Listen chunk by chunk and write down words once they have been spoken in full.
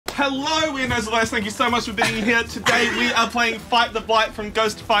Hello, Winners of Thank you so much for being here. Today we are playing Fight the Blight from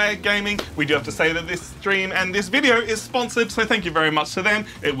Ghostfire Gaming. We do have to say that this stream and this video is sponsored, so thank you very much to them.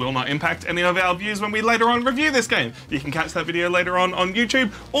 It will not impact any of our views when we later on review this game. You can catch that video later on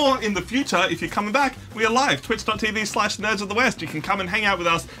YouTube, or in the future, if you're coming back, we are live, twitch.tv/nerdsofthewest. You can come and hang out with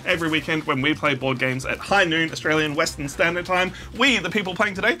us every weekend when we play board games at high noon Australian Western Standard Time. We, the people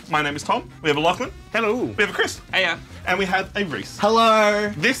playing today, my name is Tom. We have a Lachlan. Hello. We have a Chris. Hiya. And we have a Reese. Hello.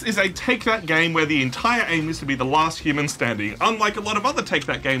 This is a take-that game where the entire aim is to be the last human standing. Unlike a lot of other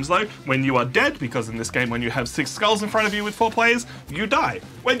take-that games, though, when you are dead, because in this game when you have 6 skulls in front of you with 4 players, you die.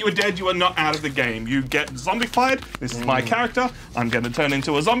 When you are dead, you are not out of the game. You get zombified. This is my character. I'm going to turn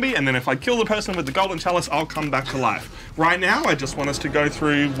into a zombie, and then if I kill the person with the golden chalice, I'll come back to life. Right now, I just want us to go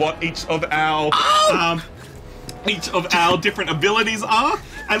through what each of our different abilities are,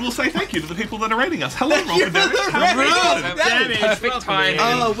 and we'll say thank you to the people that are rating us. Hello, Robert Damage. Damage. Perfect time.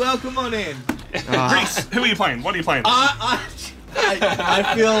 Oh, welcome on in. Reese, who are you playing? What are you playing? I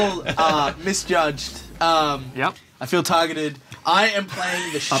feel misjudged. Yep. I feel targeted. I am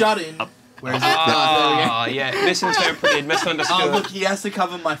playing the shut-in. Where is it? Oh, yeah. Misinterpreted, misunderstood. Oh, look, he has to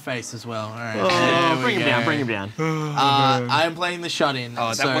cover my face as well. All right. Bring him down, bring him down. I am playing the shut-in.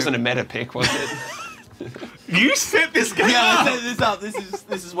 Oh, that wasn't a meta pick, was it? You set this game Yeah, up! I set this up.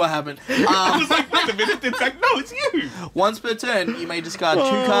 This is what happened. I was like, wait a minute, in fact, no, it's you! Once per turn, you may discard 2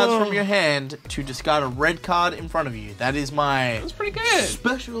 cards from your hand to discard a red card in front of you. That is my That's pretty good.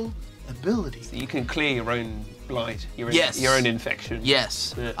 special ability. You can clear your own blight, your own infection.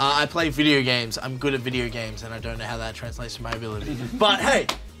 Yes. Yeah. I play video games. I'm good at video games, and I don't know how that translates to my ability. But hey,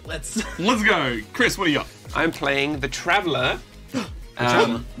 let's go. Chris, what do you got? I'm playing the Traveller.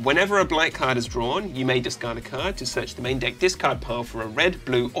 Whenever a blight card is drawn, you may discard a card to search the main deck discard pile for a red,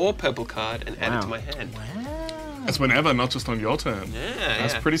 blue, or purple card and add it to my hand. That's whenever, not just on your turn. Yeah,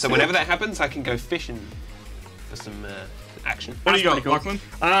 That's pretty So sick. whenever that happens, I can go fishing for some action. What do you got, pretty cool. Lachlan?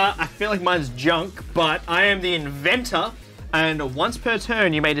 I feel like mine's junk, but I am the inventor, and once per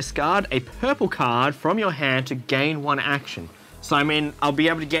turn, you may discard a purple card from your hand to gain 1 action. So, I mean, I'll be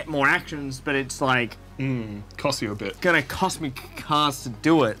able to get more actions, but it's like... Cost you a bit. Gonna cost me cards to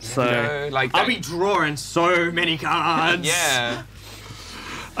do it, so... like I'll that. be drawing so many cards! Yeah.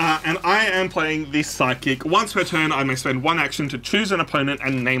 And I am playing the Psychic. Once per turn, I may spend 1 action to choose an opponent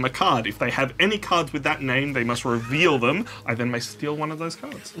and name a card. If they have any cards with that name, they must reveal them. I then may steal one of those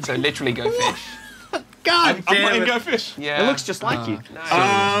cards. So literally go fish. God I'm damn playing it. Go Fish. Yeah. It looks just like you.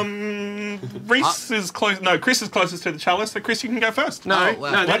 Reese is close. No, Chris is closest to the chalice, so Chris, you can go first. No, Oh,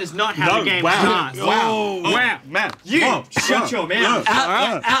 wow. no, that is not how the game wow. starts. Wow. Wow. Man. You shut your mouth.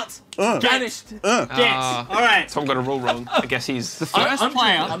 out. Banished. Get. All right. Tom got a rule wrong. I guess he's the First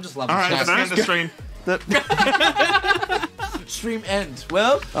player. I'm just loving All right, chat. let's end the stream. Stream end.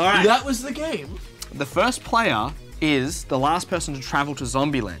 Well, right. that was the game. The first player is the last person to travel to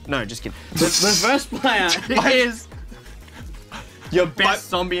Zombieland. No, just kidding. The first player is your best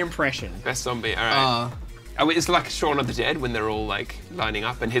zombie impression. best zombie. All right. It's like Shaun of the Dead when they're all like lining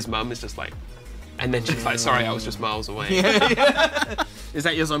up, and his mum is just like, and then she's like, "Sorry, I was just miles away." Is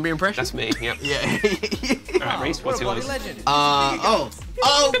that your zombie impression? That's me. Yep. Yeah. All right, Reese, what's yours? Right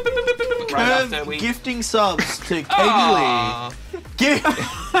Right after we. gifting subs to Katie Aw. Lee. Gift.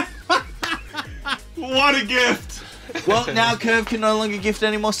 What a gift! Well, now Curve can no longer gift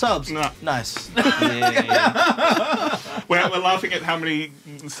any more subs. No. Nice. Yeah. We're laughing at how many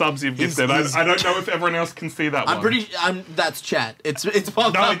subs you've gifted. I don't know if everyone else can see that one. That's chat. It's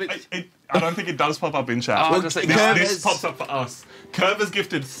popped No, up. I don't think it does pop up in chat. Oh, just like Curve This has pops up for us. Curve has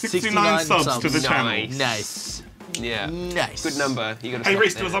gifted 69 subs to the channel. Nice. Nice. Yeah. Nice. Good number. You got to. Hey,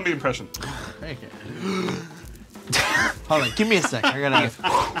 Reese, do a zombie impression. Okay. Hold on, give me a sec. I gotta.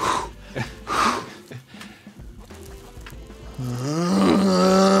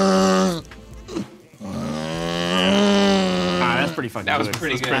 That's pretty fucking That was good.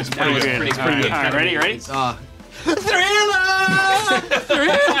 pretty good. That's That was pretty good. All right, ready?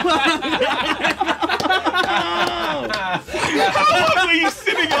 How long were you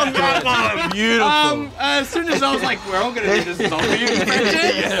sitting on that one? Beautiful. As soon as I was like, we're all gonna do this zombie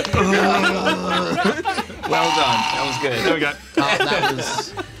impression. Well done. That was good. There we go. That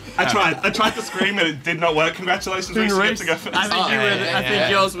was. I tried to scream and it did not work. Congratulations, Reese. You get to go first. I think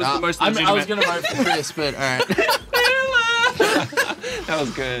yours was the most legitimate. I was gonna vote for Chris, but alright. That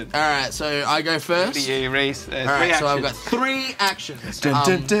was good. Alright, so I go first. Yeah, Reese. Alright, so I've got 3 actions.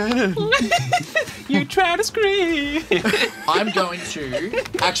 You try to scream. I'm going to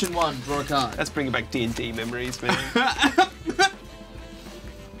action 1, draw a card. That's bringing back D&D memories, man.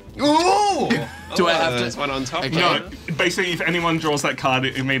 Ooh! Do I have to? There's one on top. Okay. No, Basically, if anyone draws that card,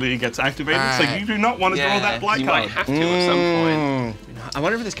 it immediately gets activated. So Alright. you do not want to draw that Blight you card. might have to at some point. I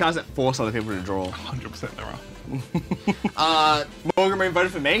wonder if there's cards that force other people to draw. 100% there are. Boardgame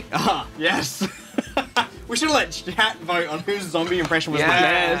voted for me? Ah, yes. We should let chat vote on whose zombie impression was the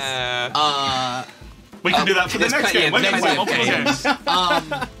best. We can do that for the next game. When we play multiple games.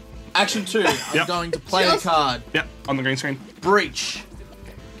 Action 2. I'm going to play a card. Yep, on the green screen. Breach.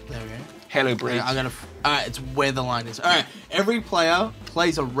 There we go. Hello, Breach. I'm gonna. Alright, it's where the line is. Alright, every player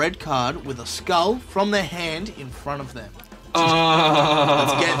plays a red card with a skull from their hand in front of them.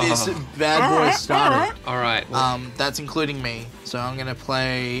 Let's get this bad boy started. Alright. Well, That's including me. So I'm gonna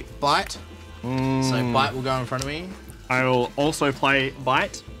play Blight. So Blight will go in front of me. I will also play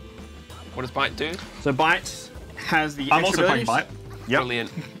Bite. what does Bite do? So Bite has the I'm extra also playing abilities. Blight. Yep.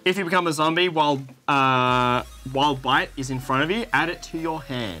 Brilliant. If you become a zombie while Bite is in front of you, add it to your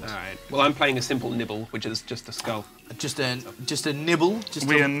hand. Alright. Well, I'm playing a simple nibble, which is just a skull. Just a nibble. Just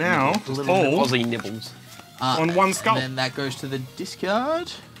We a are now little all Aussie nibbles. on one skull. And then that goes to the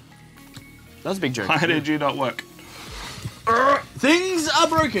discard. That was a big joke. Why did you not work? Things are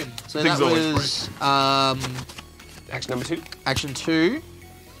broken. So Things that always was Action number 2. action 2.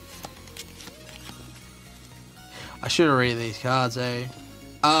 I should have read these cards, eh?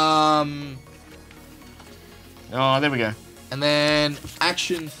 Oh, there we go. And then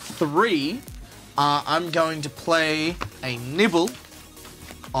action 3, I'm going to play a nibble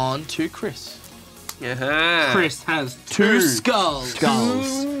on to Chris. Yeah. Chris has Two two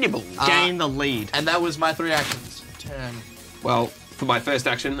skulls. Nibble. Gain the lead. And that was my 3 actions. Turn. Well, for my first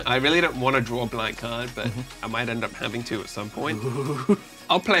action, I really don't want to draw a Blight card, but I might end up having to at some point.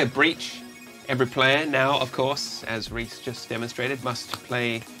 I'll play a Breach. Every player now, of course, as Reese just demonstrated, must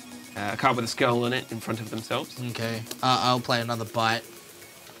play a card with a skull on it in front of themselves. Okay. I'll play another Bite.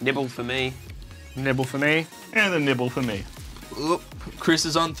 Nibble for me. Nibble for me. And a nibble for me. Oop. Chris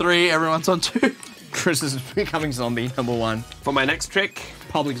is on 3, everyone's on 2. Chris is becoming zombie number 1. For my next trick,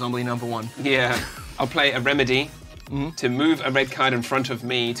 Public zombie number 1. yeah, I'll play a Remedy to move a red card in front of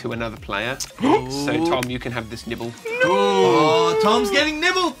me to another player. So, Tom, you can have this nibble. Oh, Tom's getting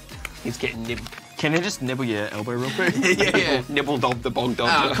nibbled. He's getting nibbled. Can you just nibble your elbow real quick? Yeah. Nibbled of the bog Oh,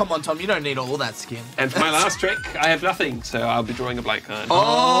 dodger. come on, Tom. You don't need all that skin. And for my last trick, I have nothing, so I'll be drawing a Blight card.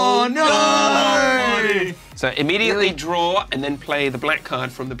 Oh, no! So immediately draw and then play the black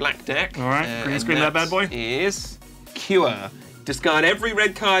card from the black deck. All right, green And screen that bad boy. Is Cure. Discard every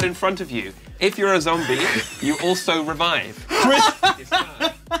red card in front of you. If you're a zombie, you also revive.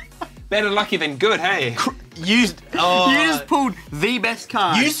 Discard. Better lucky than good, hey? You You just pulled the best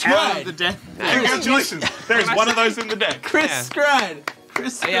card You out scried. of the deck. Congratulations. There's one of those in the deck. Chris Yeah. Scrad.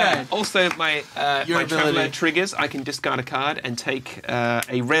 Chris Scrad. Yeah. Also, my Your my Traveller ability. triggers. I can discard a card and take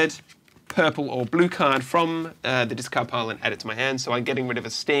a red, purple, or blue card from the discard pile and add it to my hand. So I'm getting rid of a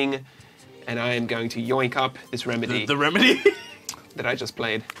sting, and I am going to yoink up this remedy The remedy. that I just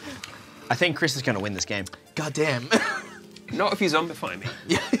played. I think Chris is going to win this game. God damn. Not if you zombify me.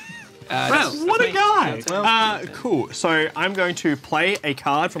 Well, What a guy. Cool. So I'm going to play a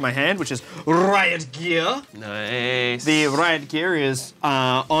card from my hand, which is Riot Gear. Nice. The Riot Gear is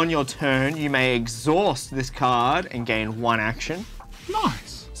on your turn, you may exhaust this card and gain 1 action.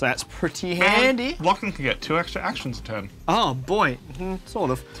 Nice. So that's pretty handy. Lachlan can get 2 extra actions a turn. Oh boy,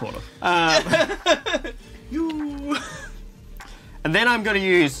 sort of. Sort of. And then I'm going to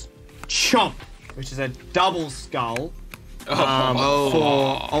use Chomp, which is a double skull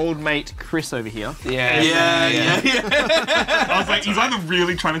for old mate Chris over here. yeah. I was like, he's either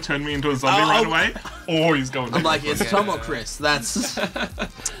really trying to turn me into a zombie right away, or he's going. I'm like, it's Tom or Chris. That's.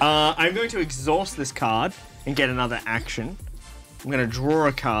 I'm going to exhaust this card and get another action. I'm going to draw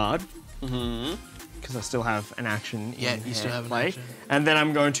a card because I still have an action. Yeah, in you still hand have an play. action. And then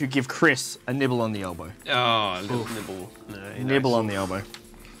I'm going to give Chris a nibble on the elbow. Oh, a little nibble. No, Nibble nice. on the elbow.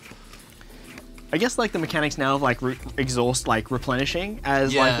 I guess like the mechanics now of like exhaust like replenishing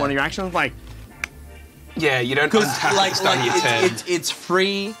as like Yeah. one of your actions, like Yeah, you don't Because untap like, the start of your turn. it's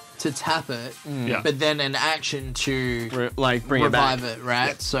free to tap it, Yeah. but then an action to like bring revive it back. it,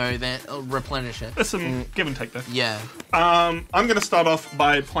 right? So then replenish it. There's some give and take there. Yeah. I'm going to start off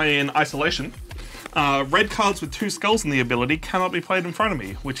by playing Isolation. Red cards with 2 skulls in the ability cannot be played in front of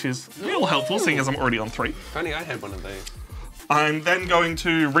me, which is real helpful, seeing as I'm already on 3. If only I had one of those. I'm then going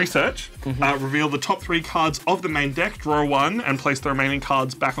to research, reveal the top 3 cards of the main deck, draw 1, and place the remaining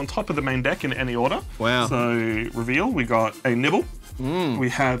cards back on top of the main deck in any order. Wow. So, reveal, we got a nibble, we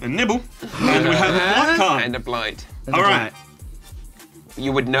have a nibble, and we have a Blight card. And a blight. All right.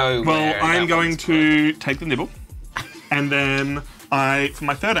 You would know. Well, where I'm that going one's to take the nibble, and then for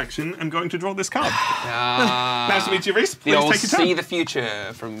my third action, am going to draw this card. Nice to meet you, Reese. The Please old take your turn. see the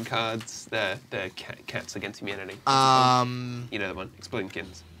future from cards. The cats against humanity. You know the one, exploding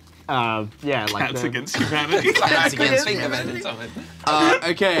kittens. Yeah, like Cats against humanity. Cats against think of it in time.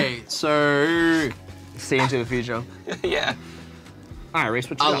 Okay, so see into the future. Yeah. All right, Reese,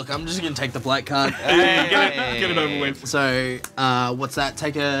 what you got? look, I'm just gonna take the Blight card. Get it over with. So what's that?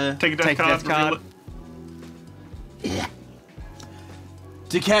 Take a Take a death card. reveal it.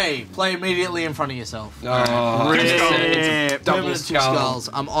 decay. Play immediately in front of yourself. Oh, Rip. double Permanent two skull. skulls.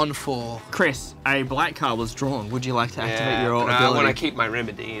 I'm on 4. Chris, a black card was drawn. Would you like to activate your but I ability? want to keep my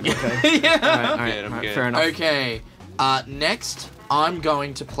remedy. In. All right, I'm good. fair enough. Okay. Next, I'm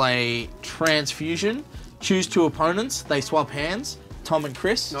going to play Transfusion. Choose 2 opponents. They swap hands. Tom and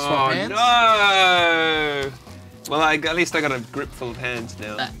Chris swap hands. No! Well, at least I got a grip full of hands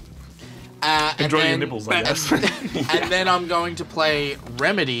now. Enjoy your nipples, I guess. And then I'm going to play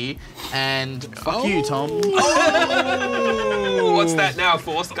Remedy, and fuck you, Tom. Oh, what's that now?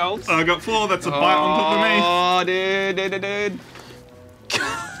 4 skulls? I got 4. That's a bite on top of me. Oh, dude.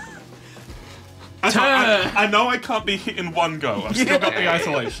 I know I can't be hit in one go. I've still got the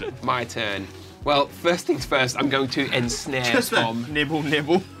isolation. My turn. Well, first things first, I'm going to ensnare Tom. Nibble.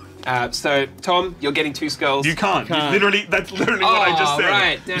 So, Tom, you're getting 2 skulls. You can't. That's literally what I just said.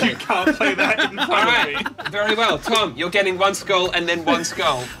 Right, damn You it. can't play that in front All of right, me. very well. Tom, you're getting 1 skull and then 1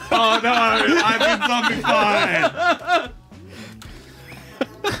 skull. Oh no, I'm in zombified.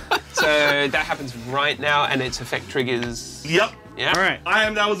 So that happens right now, and its effect triggers. Yep. Yeah. All right. I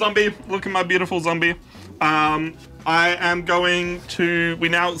am now a zombie. Look at my beautiful zombie. I am going to. We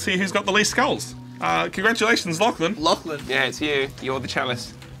now see who's got the least skulls. Congratulations, Lachlan. Lachlan. Yeah, it's you. You're the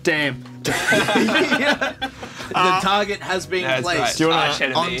chalice. Damn. The target has been That's placed right. Do you wanna- Arch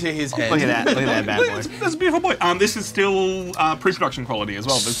enemy. onto his head. Look at that bad boy. That's a beautiful boy. This is still pre-production quality as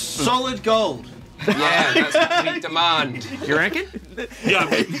well. Solid gold. Yeah, that's what we demand. You reckon?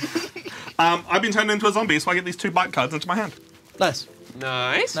 Yeah. I've been turned into a zombie, so I get these 2 bite cards into my hand. Nice.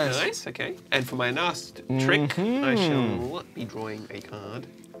 Nice. Okay. And for my last trick, I shall be drawing a card.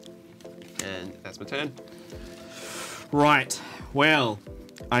 And that's my turn. Right. Well,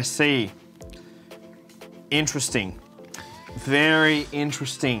 I see. Interesting. Very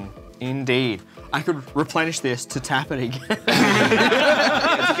interesting indeed. I could replenish this to tap it again.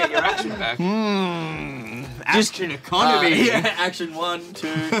 Yeah, to get your action back. Action economy. Yeah, action 1, 2,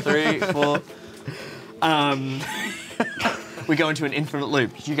 3, 4. We go into an infinite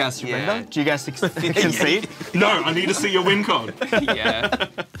loop. Do you guys remember? Yeah. Do you guys concede? No, I need to see your win code. Yeah.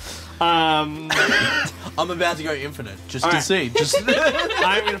 I'm about to go infinite, just to Alright. see. Just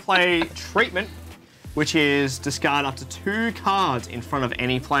I'm going to play Treatment, which is discard up to 2 cards in front of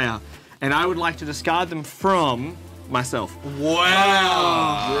any player. And I would like to discard them from myself.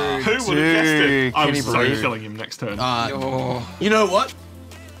 wow. Who would have guessed it? Dude, I'm can you so believe it? killing him next turn. Oh. You know what?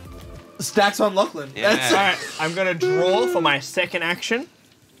 Stacks on Lachlan. Yeah. That's Alright, I'm going to draw for my second action.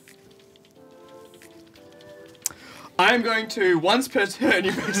 I'm going to, once per turn,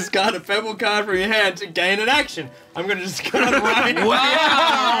 you may discard a purple card from your hand to gain an action. I'm going to discard it right now.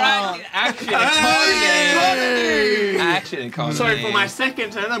 Wow! Action economy! Action economy. So for my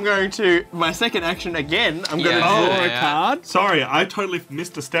second turn, my second action again, I'm going to Yeah. draw a Yeah. card. Sorry, I totally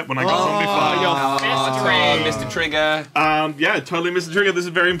missed a step when I got zombified. Mr. Trigger. Yeah, totally missed the trigger. This is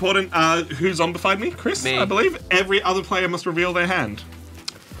very important. Who zombified me? Chris, Me. I believe. Every other player must reveal their hand.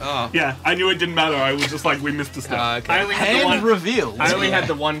 Oh. Yeah, I knew it didn't matter. I was just like, we missed a step. I Okay. only had the hand one. reveal. I only had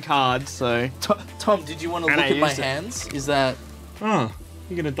the one card, so. Tom, did you want to And look I at my used it. hands? Is that Oh,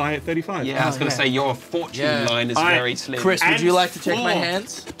 you're going to die at 35. Yeah, I was going to yeah. say your fortune Yeah. line is Alright, very slim. Chris? Would And you like to check my 4.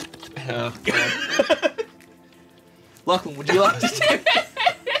 hands? Oh, Lachlan, would you like to check?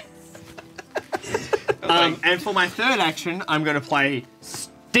 And for my third action, I'm going to play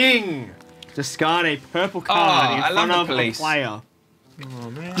Sting. Discard a purple card in I love front the of a police. player.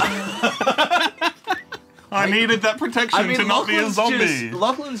 Oh, man. I needed that protection to not be a zombie.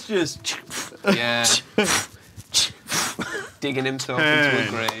 Lachlan's just. yeah. Digging himself into a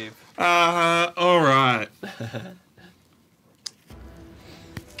grave. Alright.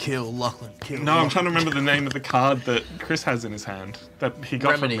 Kill Lachlan. Kill. No, I'm trying to remember the name of the card that Chris has in his hand that he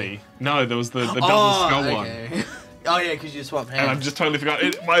got Remedy. from me. No, there was the double skull one. okay. Oh yeah, because you swap hands. And I've just totally forgot.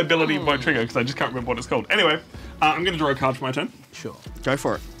 My ability won't trigger because I just can't remember what it's called. Anyway, I'm going to draw a card for my turn. Sure. Go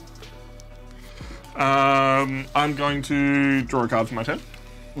for it. I'm going to draw a card for my turn.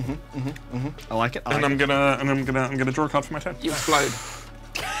 I like it. I'm gonna draw a card for my turn. You explode.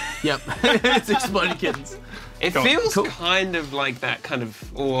 Yep. It's exploding kittens. It Cool. feels kind of like that kind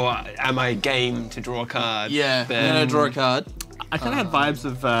of, or am I game to draw a card? Yeah. But I'm gonna draw a card. I kind of had vibes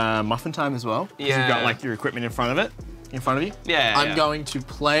of Muffin Time as well. 'Cause Yeah. You've got like your equipment in front of you. Yeah. I'm going to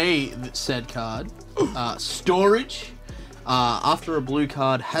play said card. Storage. After a blue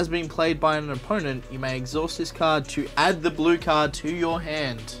card has been played by an opponent, you may exhaust this card to add the blue card to your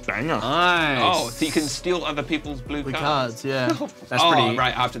hand. Banger. Nice. Oh, so you can steal other people's blue Blue cards. cards, yeah. That's Oh, pretty.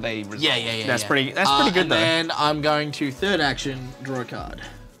 right after they resolve. Yeah. That's pretty good and though. then I'm going to third action, draw a card.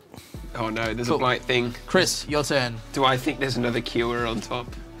 Oh no, there's Cool. a blight thing. Chris, your turn. Do I think there's another cure on top?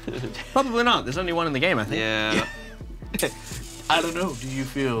 Probably not. There's only one in the game, I think. Yeah. I don't know. Do you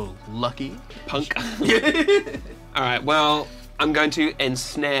feel lucky? Punk. All right. Well, I'm going to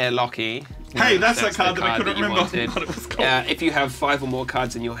ensnare Lockie. Hey, that's that the card that I couldn't you remember wanted. what it was called. If you have 5 or more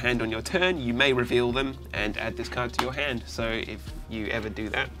cards in your hand on your turn, you may reveal them and add this card to your hand. So if you ever do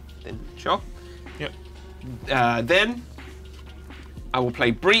that, then sure. Yep. Then I will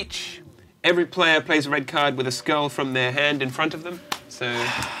play Breach. Every player plays a red card with a skull from their hand in front of them. So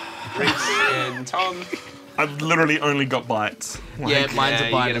Breach and Tom. I've literally only got bites. Yeah, mine's a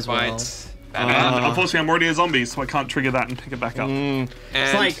you bite get as a well. bite. And unfortunately, I'm already a zombie, so I can't trigger that and pick it back up. It's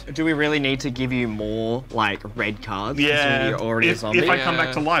And like, do we really need to give you more like red cards? considering Yeah, You're already a if zombie. I come Yeah.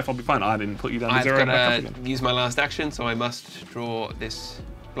 back to life, I'll be fine. I didn't put you down to I've zero. got Back up to again. use my last action, so I must draw this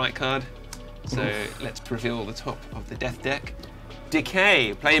Blight card. So let's reveal the top of the death deck.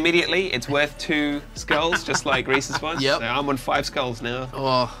 Decay. Play immediately. It's worth 2 skulls, just like Reese's one. Yep. So I'm on 5 skulls now.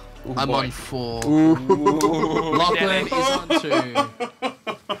 Oh, I'm boy. on 4. Ooh, Lachlan damn it. is on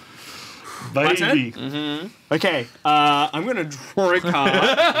 2. Baby. Okay, I'm gonna draw a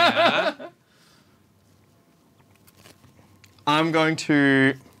card. I'm going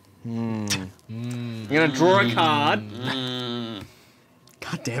to. I'm gonna draw a card.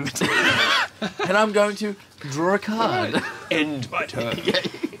 God damn it! And I'm going to draw a card. End my turn.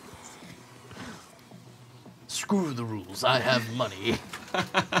 Screw the rules. I have money.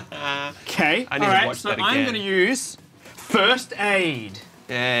 Okay, I need to alright, watch so that I'm again. gonna use first aid.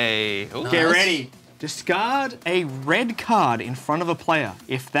 Yay. Ooh. Get Nice. ready. Discard a red card in front of a player.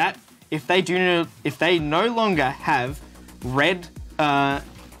 If they no longer have red.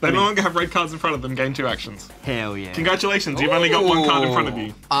 They no longer have red cards in front of them. Gain 2 actions. Hell yeah. Congratulations, you've only got 1 card in front of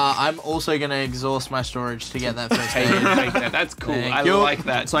you. I'm also going to exhaust my storage to get that first Hey, aid. take that. That's cool. Thank I you. like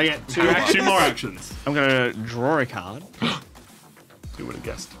that. So I get 2 2 actions. more actions. I'm gonna draw a card, Who would have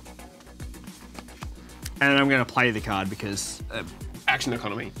guessed? and I'm gonna play the card because Action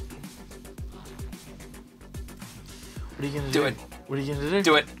economy. What are you going to Do do? it. What are you going to do?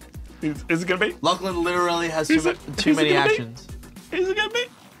 Do it. Is it gonna be? Lachlan literally has Is too it many gonna be? actions. Is it gonna be?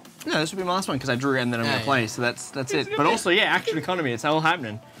 no, this will be my last one because I drew it and then I'm Yeah, gonna yeah. play. So that's it. But also, yeah, action economy. It's all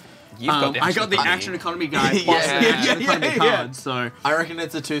happening. You've got the I got the economy. action economy guy plus Yeah, the yeah, action yeah, economy yeah. card. So I reckon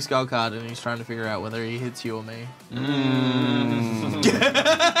it's a 2 skull card and he's trying to figure out whether he hits you or me.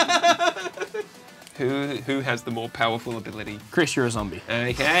 Who has the more powerful ability? Chris, you're a zombie.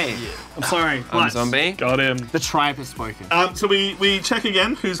 Okay. I'm sorry. I'm a Blight. zombie. Got him. The tribe has spoken. So we check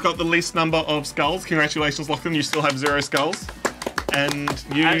again who's got the least number of skulls. Congratulations, Lachlan, you still have 0 skulls. And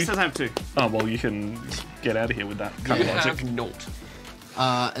you... I still have 2. Oh, well, you can get out of here with that You kind of logic. have naught.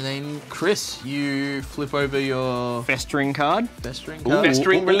 And then, Chris, you flip over your Festering card. festering card.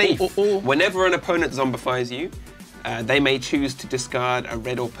 Festering relief. ooh. Whenever an opponent zombifies you, they may choose to discard a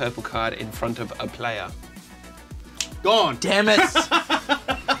red or purple card in front of a player. Gone. Damn it!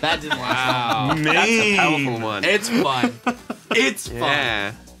 That didn't last long. Wow. That's a Mean. powerful one. It's fun. It's fun.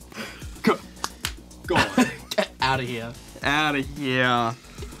 Yeah. Gone. Get out of here. Out of here.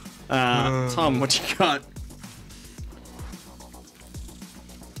 Tom, what you got?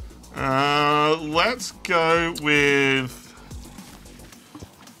 Let's go with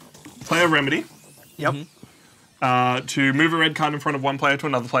player remedy. Yep. To move a red card in front of one player to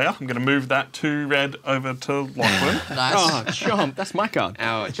another player. I'm going to move that 2 red over to Lachlan. Nice. Oh, chomp. That's my card.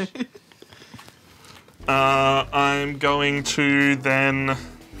 Ouch. I'm going to then...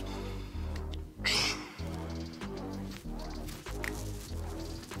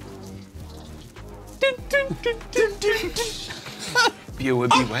 Viewer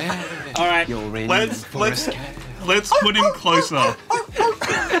beware. All right. You're in Let's for a scare. put him closer.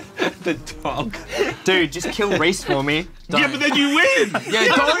 The dog. Dude, just kill Reese for me. Yeah, but then you win.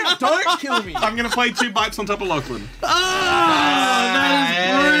 Yeah, don't kill me. I'm going to play 2 bites on top of Lachlan.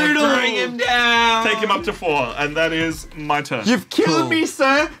 Bring him down. Take him up to 4, and that is my turn. You've killed Cool. me,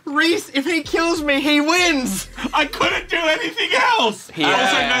 sir. Reese, if he kills me, he wins. I couldn't do anything else. I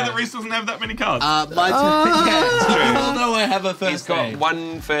also know that Reese doesn't have that many cards. My turn. Yeah, it's true. Although I have a He's first got aid.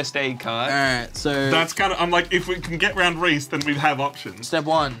 1 first aid card. Alright, so That's kind of... I'm like, if we can get round Reese, then we have options. step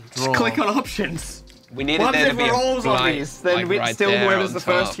 1, draw. Click on options. We needed What there if to be we're a all blight, zombies? Then like, we right still there whoever's on the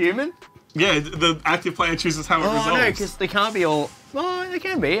top. first human? Yeah, the active player chooses how it Oh, resolves. no, because they can't be all... Well, they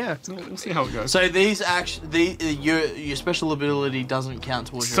can be, yeah. We'll see how it goes. So these your special ability doesn't count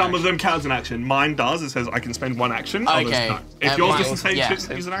towards your Some of them count as an action. Mine does. It says I can spend one action. Others Okay. no. If And yours mine- doesn't say yeah.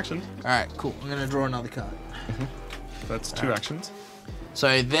 use an action, All right, cool. I'm gonna draw another card. that's two actions.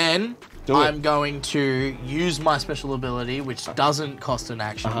 So then I'm going to use my special ability, which doesn't cost an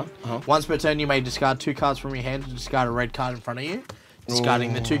action. Once per turn, you may discard 2 cards from your hand to discard a red card in front of you.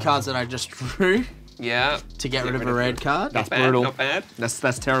 Discarding the 2 cards that I just drew Yeah. to get rid of a red card. Not bad, brutal. Not bad.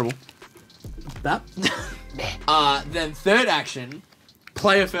 That's terrible. That. Then third action,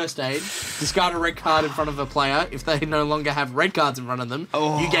 player first aid. Discard a red card in front of a player. If they no longer have red cards in front of them,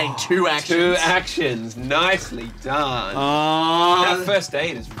 you gain 2 actions. 2 actions. Nicely done. That first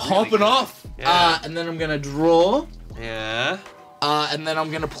aid is really Popping good. off. Yeah. And then I'm gonna draw. Yeah. And then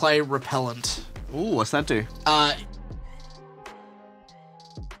I'm gonna play repellent. Ooh, what's that do?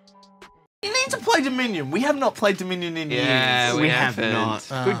 You need to play Dominion. We have not played Dominion in Yeah, years. we We have haven't. not.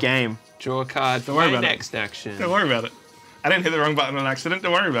 Good game. Draw a card for worry my about it. next action. Don't worry about it. I didn't hit the wrong button on accident.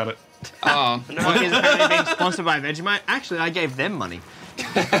 Don't worry about it. Oh, He's no. apparently being sponsored by Vegemite. Actually, I gave them money.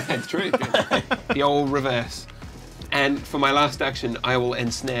 It's true. The old reverse. And for my last action, I will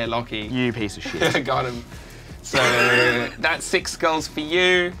ensnare Lockie. You piece of shit. Got him. So that's 6 skulls for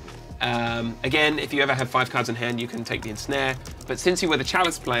you. Again, if you ever have 5 cards in hand, you can take the ensnare. But since you were the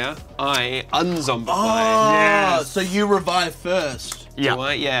chalice player, I unzombify. Oh, so you revive first. Yeah. Do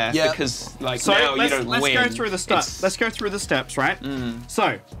I? Yeah. Yeah. Because like So now let's, you don't let's win. go through the steps. It's- Let's go through the steps, right?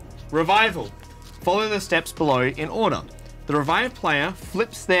 So, revival. Follow the steps below in order. The revived player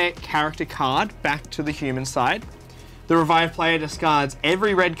flips their character card back to the human side. The revived player discards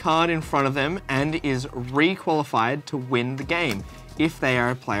every red card in front of them and is re-qualified to win the game if they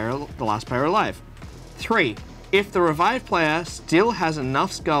are the last player alive. 3. If the revived player still has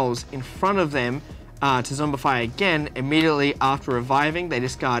enough skulls in front of them to zombify again, immediately after reviving, they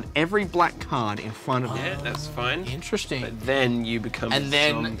discard every black card in front of them. Yeah, that's fine. Interesting. But then you become And a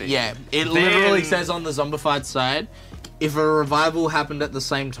then, zombie. yeah, it literally says on the zombified side, if a revival happened at the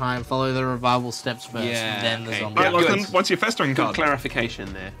same time, follow the revival steps first, Yeah, then the okay. zombie. All right, good. Lachlan, what's your festering Good card?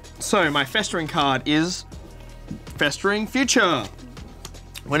 clarification there. So my festering card is Festering Future.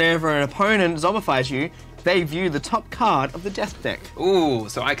 Whenever an opponent zombifies you, they view the top card of the death deck. Ooh,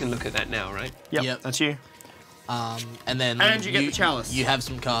 so I can look at that now, right? Yep. That's you. And then And you get the chalice. You have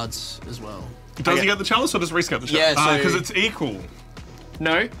some cards as well. Does he get the chalice or does Reese get the Yeah, chalice? so- Because it's equal.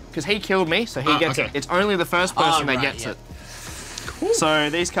 No, because he killed me, so he gets okay. it. It's only the first person that right, gets yeah. it. So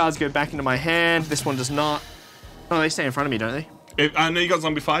these cards go back into my hand. This one does not. Oh, they stay in front of me, don't they? I know you got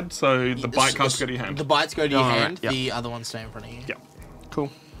zombified, so the bite cards go to your hand. The bites go to your Oh, right, hand, yep. the other ones stay in front of you. Yeah.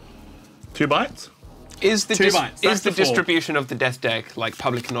 Cool. 2 bites? Is the 2 bites. Back is the to 4. distribution of the death deck like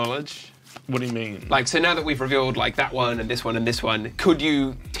public knowledge? What do you mean? Like, so now that we've revealed like that one and this one and this one, could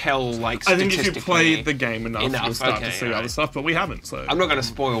you tell like I think if you statistically? played the game enough, Enough, you'll start okay, to see alright. other stuff, but we haven't, so... I'm not going to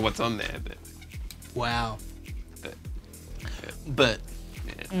spoil what's on there, but Wow. But-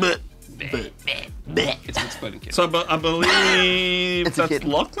 But. it's an exploding kid. So, but I believe It's a that's kid.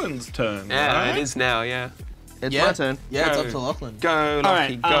 Lachlan's turn, yeah, right? it is now. Yeah, It's Yeah. my turn. Yeah, it's Go. up to Lachlan. go, All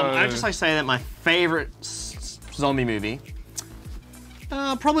Lockie, right. go. I'd just like to say that my favorite zombie movie,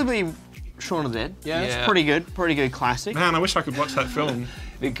 probably Shaun of the Dead. Yeah, Yeah. it's pretty good classic. Man, I wish I could watch that film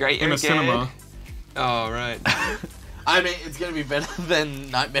the great in a again. cinema. Oh right. I mean, it's going to be better than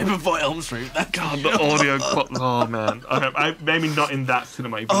Nightmare Before Elm Street. That God, the audio oh man. Okay, maybe not in that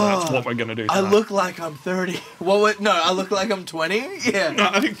cinema, even though that's what we're gonna do I tonight. look like I'm 30. What? No, I look like I'm 20? Yeah. No,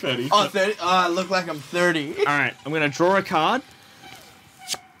 I think 30. Oh, 30? Oh, I look like I'm 30. All right, I'm gonna draw a card.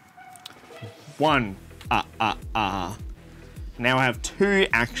 1. Now I have 2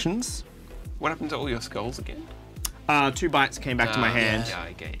 actions. What happened to all your skulls again? 2 bites came back to my hand. Yeah,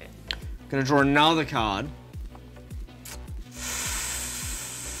 I get it. Gonna draw another card.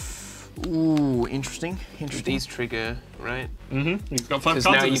 Ooh, interesting. These trigger, right? He's got 5 Because cards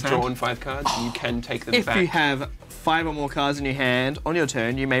now in his you've hand. drawn 5 cards, you can take them If back. you have 5 or more cards in your hand on your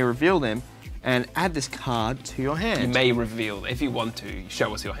turn, you may reveal them and add this card to your hand. You may reveal, if you want to,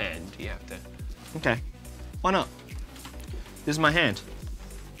 show us your hand. You have to. Okay. Why not? This is my hand.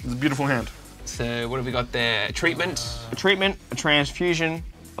 It's a beautiful hand. So what have we got there? Treatment. A treatment, a transfusion,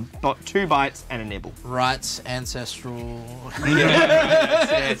 2 bites, and a nibble. Rights, ancestral. Yeah,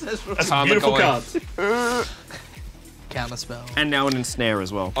 that's it. Beautiful Karma cards. Counterspell. And now an ensnare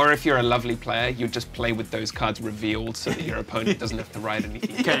as well. Or if you're a lovely player, you just play with those cards revealed so that your opponent doesn't have to write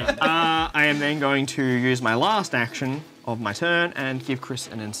anything. Okay, I am then going to use my last action of my turn and give Chris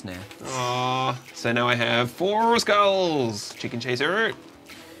an ensnare. Aww. So now I have 4 skulls. Chicken chaser.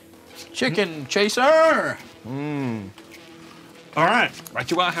 Chicken chaser! All right.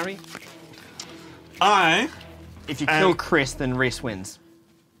 Right you are, Harry. If you kill Chris, then Reese wins.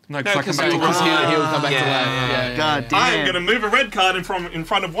 No, because I come back to Because life. he'll come back to life. yeah. Yeah, God damn. I am going to move a red card in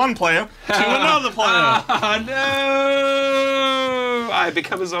front of one player to another player. Oh no! I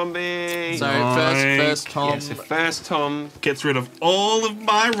become a zombie. So Nice. first Tom. yeah, so first Tom. Gets rid of all of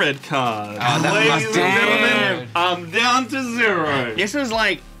my red cards. that Ladies must and be gentlemen, I'm down to 0. This was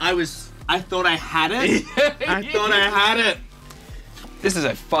like, I thought I had it. I thought I had it. This is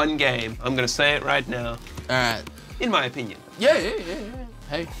a fun game. I'm going to say it right now. Alright. In my opinion. Yeah.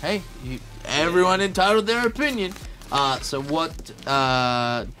 Hey, everyone entitled their opinion. So what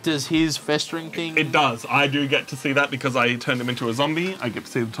does his festering thing? It does. I do get to see that because I turned him into a zombie. I get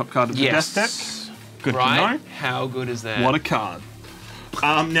to see the top card of the Yes. death deck. Good Right? to know. How good is that? What a card.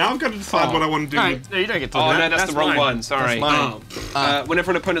 Now I've got to decide what I want to do. No, with... you don't get to Oh do that. no, that's the wrong mine. one. Sorry. That's mine.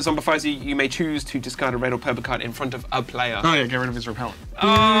 Whenever an opponent zombifies you, you may choose to discard a red or purple card in front of a player. Oh yeah, get rid of his repellent.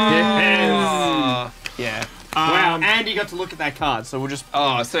 Oh, yeah. Wow, and you got to look at that card, so we'll just...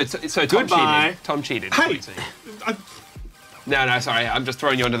 Oh, so Tom Goodbye. cheated. Tom cheated. Hey! No, sorry. I'm just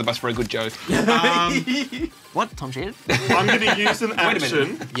throwing you under the bus for a good joke. What? Tom cheated? I'm going to use an a minute.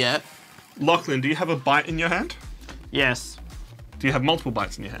 action. Yeah. Lachlan, do you have a bite in your hand? Yes. Do you have multiple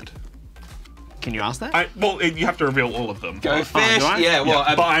bites in your hand? Can you ask that? You have to reveal all of them. Go fish. do I? Yeah, well,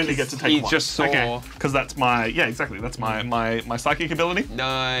 but I only get to take he one. just saw. Okay. Because that's my That's my psychic ability.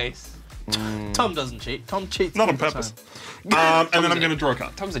 Nice. Tom doesn't cheat. Tom cheats. Not on all the purpose. time. And then I'm going to draw a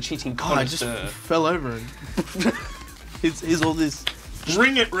card. Tom's a cheating God, I just connoisseur. fell over and here's all this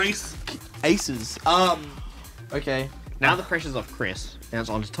Bring it, Reese. aces. Okay. Now the pressure's off Chris. Now it's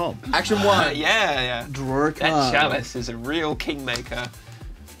on to Tom. Action 1. Yeah. Draw a That card. chalice is a real kingmaker.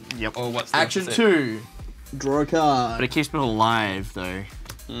 Yep. Or what's the Action opposite? 2. Draw a card. But it keeps people alive, though.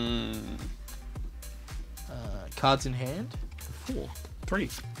 Cards in hand. 4. 3.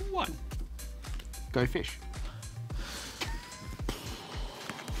 1. Go fish.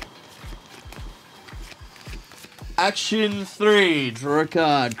 Action 3. Draw a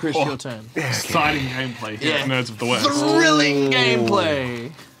card. Chris, your turn. Exciting gameplay here at Nerds of the West. Thrilling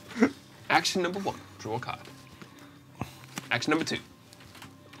gameplay. Action number 1. Draw a card. Action number 2.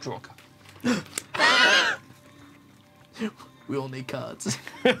 Draw a card. We all need cards.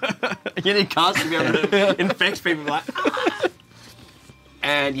 You need cards to be able to infect people like...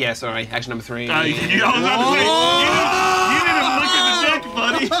 And yeah, sorry. Action number 3. I was about to say, you didn't look at the deck,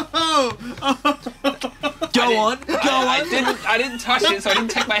 buddy. Go on. I didn't touch it, so I didn't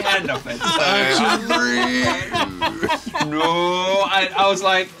take my hand off it. So no, I was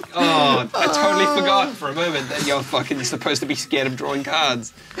like, oh, I totally forgot for a moment that you're fucking supposed to be scared of drawing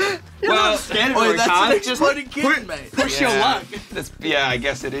cards. Well, Scared of Oh, drawing that's cards, an exploding kid, mate. push your luck. Yeah, I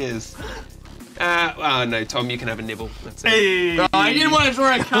guess it is. Oh no, Tom, you can have a nibble. That's it. Hey. I didn't want to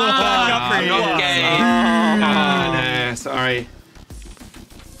draw a card. I'm not gay. Oh no, sorry.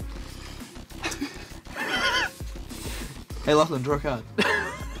 Hey, Lachlan, draw a card.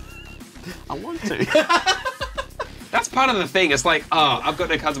 I want to. That's part of the thing. It's like, oh, I've got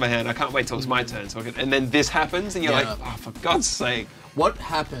no cards in my hand. I can't wait till it's my turn. So and then this happens, and you're Yeah. like, oh, for God's sake. What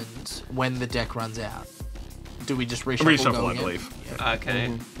happens when the deck runs out? Do we just reshuffle? Reshuffle, go I again? believe. Yeah.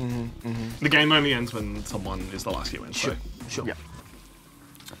 Okay. The game only ends when someone is the last human. Sure. Sure. Yeah.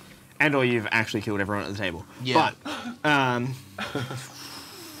 And or you've actually killed everyone at the table. Yeah. But,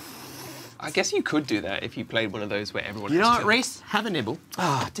 I guess you could do that if you played one of those where everyone you know has what, killed. Reese? Have a nibble.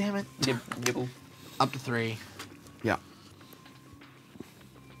 Ah, damn it. Nibble. Up to 3. Yeah.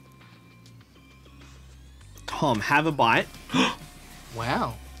 Tom, have a bite.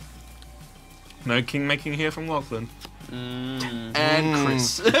 Wow. No king making here from Lachlan. And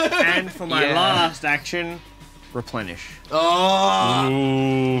Chris. And for my Yeah. last action, replenish. Oh.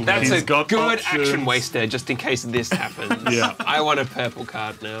 Ooh, That's he's a got good options. action waster just in case this happens. Yeah. I want a purple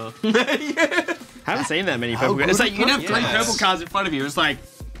card now. Haven't seen that many purple good cards. It's like are you can have 3 Yes. purple cards in front of you. It's like,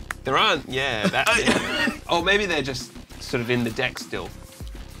 There aren't, yeah. Oh, maybe they're just sort of in the deck still.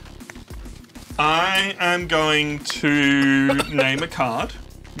 I am going to name a card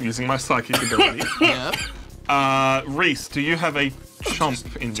using my psychic ability. Yeah. Reese, do you have a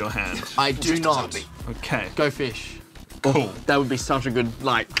chomp in your hand? I do not. Okay. Go fish. Cool. That would be such a good,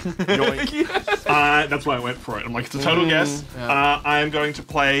 like, joing. That's why I went for it. I'm like, it's a total guess. yeah. I am going to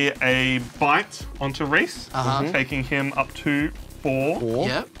play a bite onto Reese, taking him up to 4.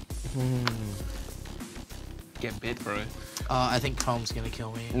 Yep. Get bit, bro. I think Tom's gonna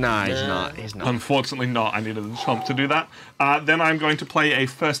kill me. No, he's not. He's not. Unfortunately not. I needed a chomp to do that. Then I'm going to play a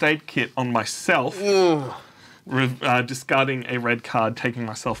first aid kit on myself, discarding a red card, taking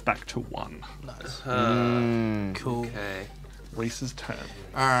myself back to 1. Nice. Cool. Cool. Okay. Reese's turn.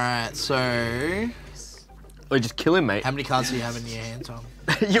 All right. So, Or just kill him, mate. how many cards do you have in your hand, Tom?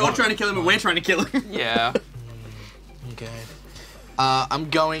 You're trying to kill him, and we're trying to kill him. Yeah. Okay. I'm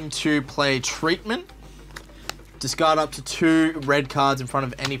going to play treatment. Discard up to 2 red cards in front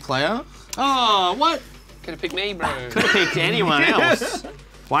of any player. Oh, what? Could have picked me, bro. Could have picked anyone else.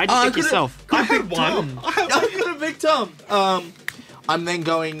 Why'd you pick yourself? I had 1. I could have picked Tom. I'm then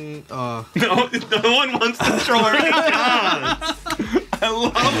going. No one wants to draw any cards. I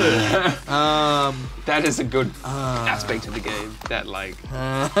love it. That is a good aspect of the game. That, like,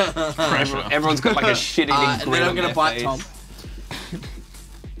 Pressure. everyone's got, like, a shit-eating And grin then I'm on gonna their bite face. Tom.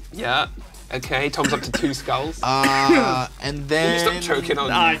 Yeah. Okay, Tom's up to 2 skulls. And Can then. you stop choking on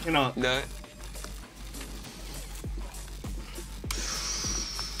I cannot. No.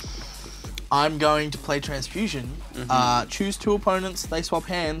 I'm going to play transfusion. Choose 2 opponents. They swap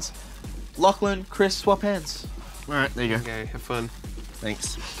hands. Lachlan, Chris, swap hands. All right, there you go. Okay, have fun.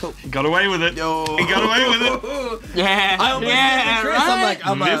 Thanks. He got away with it. Yo. He got away with it. Yeah. I almost did Chris.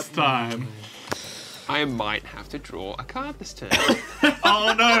 I'm like, This time. I might have to draw a card this turn.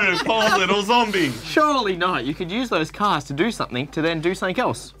 Oh no, poor little zombie. Surely not. You could use those cards to do something, to then do something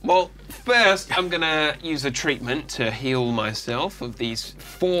else. Well, first, I'm gonna use a treatment to heal myself of these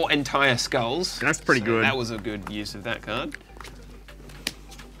 4 entire skulls. That's pretty good. That was a good use of that card.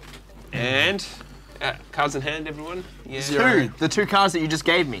 And cards in hand, everyone. Yeah. 2. The 2 cards that you just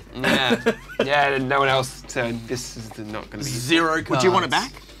gave me. Yeah. Yeah. And no one else. So this is not gonna be 0 cards. Would you want it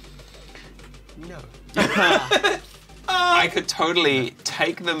back? No. I could totally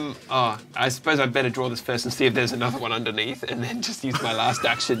take them. Oh, I suppose I'd better draw this first and see if there's another one underneath, and then just use my last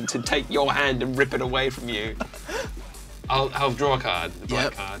action to take your hand and rip it away from you. I'll draw a card. The Blight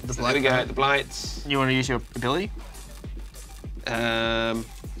Yep, card. the So Blight there we go. card. The Blights. You want to use your ability? The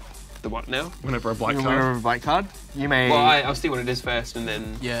what now? Whenever a black Whenever card. a white card, you may. Well, I'll see what it is first, and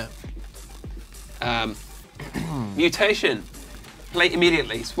then Yeah. mutation. Play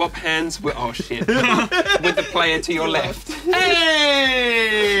immediately. Swap hands with with the player to your left.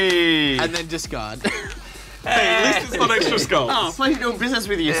 Hey! And then discard. Hey, at least it's not extra skulls. Oh, pleasure doing business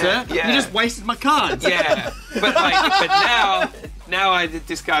with you, sir. yeah. You just wasted my cards. Yeah, but now I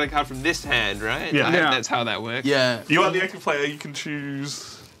discard a card from this hand, right? Yeah. Yeah. That's how that works. Yeah. You are the active player. You can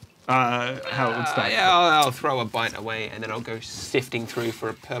choose how it would start. Yeah, I'll throw a bite away and then I'll go sifting through for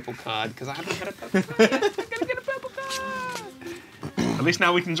a purple card because I haven't had a purple card yet. I'm gonna get a purple card. At least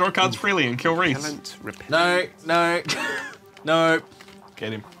now we can draw cards freely and kill Reese. Talent, repent. No. No.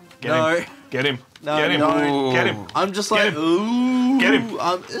 Get him. Get No. him. Get him. No, Get him. no. Get him. I'm just Get like, him. ooh. Get him.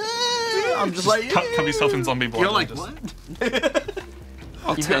 I'm just like, Cover yourself in zombie blood. You're like, and just- what?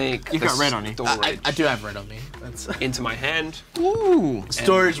 I'll take you've the got red on you. storage I do have red on me. That's into my hand. Ooh.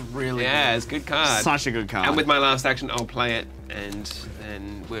 storage really. Yeah, it's a good card. Such a good card. And with my last action, I'll play it, and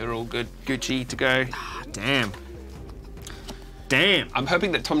then we're all good, Gucci to go. Damn. Damn. I'm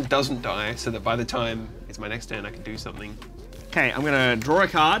hoping that Tom doesn't die, so that by the time it's my next turn, I can do something. Okay, I'm gonna draw a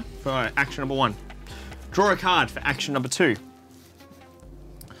card for action number 1. Draw a card for action number 2.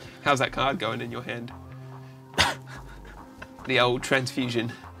 How's that card going in your hand? The old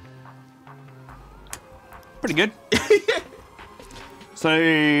transfusion. Pretty good.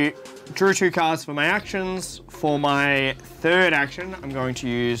 So, drew 2 cards for my actions. For my 3rd action, I'm going to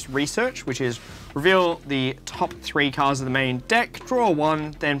use research, which is reveal the top 3 cards of the main deck, draw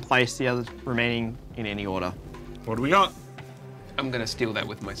 1, then place the other remaining in any order. What do we got? I'm gonna steal that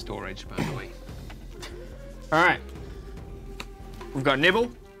with my storage, by the way. All right. We've got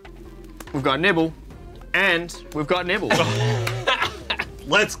Nibble. We've got Nibble. And we've got Nibble.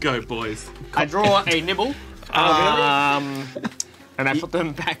 Let's go, boys. I draw a Nibble. And I put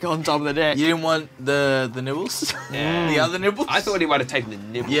them back on top of the deck. You didn't want the nibbles? Yeah. The other nibbles? I thought he might have taken the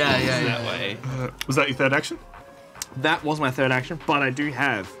nibble. Yeah, that way. Was that your 3rd action? That was my 3rd action, but I do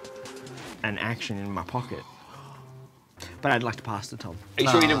have an action in my pocket. But I'd like to pass to Tom. Are you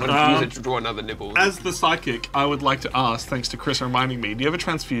sure you didn't want to use it to draw another nibble? As the psychic, I would like to ask, thanks to Chris reminding me, do you have a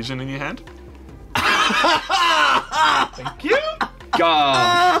transfusion in your hand? Thank you.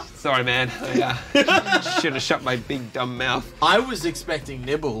 God. Sorry, man. I should have shut my big dumb mouth. I was expecting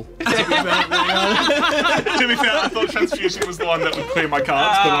nibble. To be fair, I thought transfusion was the one that would clear my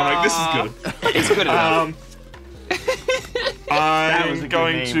cards, but I'm like, this is good. It's good enough. I'm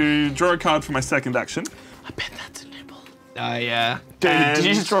going to draw a card for my second action. I bet that's a nibble. Yeah. Did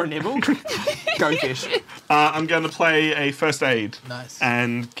you just draw a nibble? Go fish. I'm going to play a first aid. Nice.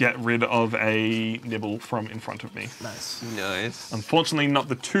 And get rid of a nibble from in front of me. Nice. Nice. Unfortunately, not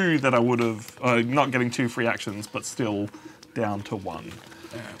the 2 that I would have, not getting 2 free actions, but still down to 1.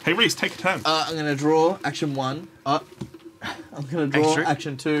 Hey, Reese, take a turn. I'm going to draw action 1. I'm going to draw Extra.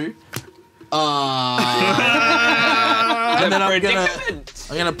 action 2. And then I'm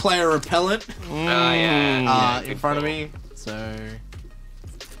gonna play a repellent in front of me. So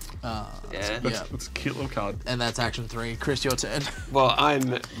That's a cute little card. and that's action 3. Chris, your turn. Well,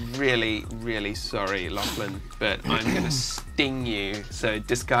 I'm really, really sorry, Lachlan, but I'm going to sting you. So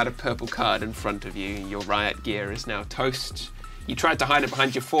discard a purple card in front of you. Your riot gear is now toast. You tried to hide it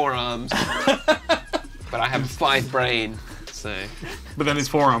behind your forearms, but I have a 5 brain, so... But then his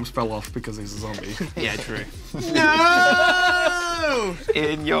forearms fell off because he's a zombie. Yeah, true. No!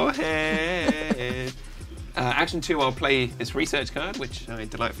 In your head. Action 2, I'll play this research card, which I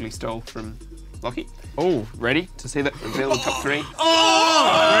delightfully stole from Lockie. Oh, ready to see that? Reveal the top 3.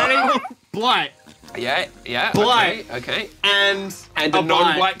 Ready? Blight. Yeah. Blight. Okay. And A Blight.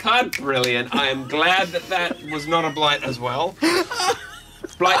 non-blight card? Brilliant. I am glad that was not a blight as well.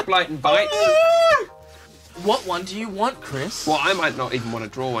 Blight, and bite. What one do you want, Chris? Well, I might not even want to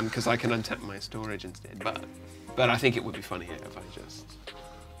draw one because I can untap my storage instead, but I think it would be funnier if I just...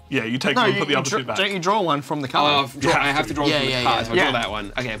 Yeah, you take No, one and you, put the other 2 back. don't you draw one from the Oh, card? I have to draw Yeah, from the yeah, cards. yeah. I'll Yeah. draw that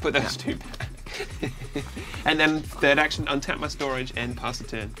one. Okay, put those 2 back. And then third action, untap my storage and pass the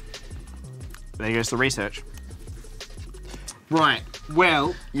turn. There goes the research. Right.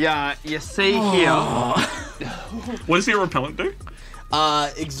 Well, yeah, you see here. What does your repellent do?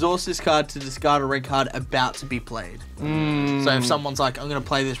 Exhaust this card to discard a red card about to be played. So if someone's like, I'm going to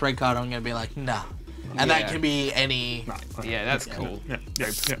play this red card, I'm going to be like, nah. And that Yeah. can be any... Yeah, that's cool. Yeah.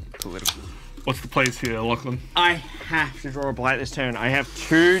 Political. What's the plays here, Lachlan? I have to draw a blight this turn. I have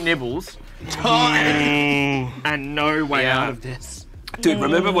 2 nibbles and no way Yeah. out of this. Dude,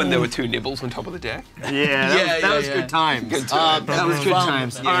 remember when there were 2 nibbles on top of the deck? Yeah, that was yeah. good times. Good time. That was good fun.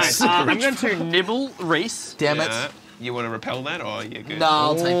 times. Yeah. All right, I'm going to nibble Reese. Damn it. Yeah. You want to repel that, or you're good? No,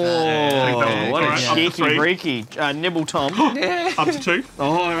 I'll take that. Take that Oh, one. what a Alright, up to cheeky 3. breaky. Nibble Tom. Up to 2.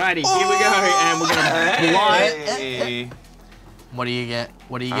 Alrighty, here we go. And we're going to blight. Hey. What do you get?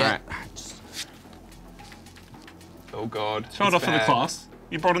 What do you All get? right. Oh God. Show it it's off for the bad. class.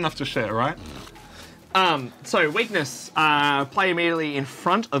 You brought enough to share, right? So weakness, play immediately in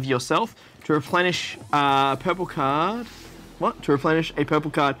front of yourself to replenish a purple card. What? To replenish a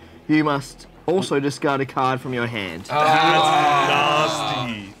purple card, you must also discard a card from your hand. Nasty.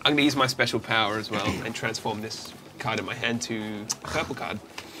 I'm gonna use my special power as well and transform this card in my hand to a purple card,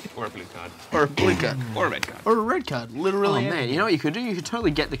 or a blue card, Or a blue card. or a red card. Or a red card. Oh Literally. man, you know what you could do? You could totally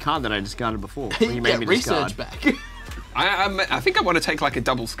get the card that I discarded before. Or You you made get me discard. research back. I think I want to take like a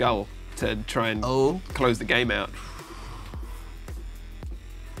double skull to try and close the game out.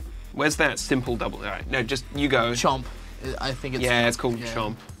 Where's that simple double? All right, no, just you go. Chomp. I think it's... Yeah, it's called yeah.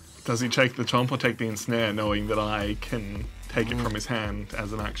 chomp. Does he take the chomp or take the ensnare, knowing that I can take it from his hand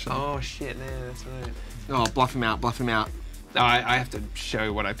as an action? Oh shit, yeah, that's right. Oh, bluff him out, bluff him out. I have to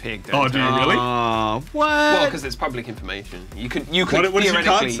show what I picked. Oh, do you really? Oh, what? Well, because it's public information. You could What does your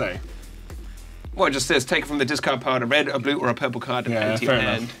card theoretically. say? Well, it just says take from the discard pile a red, a blue, or a purple card and Yeah, add it to your fair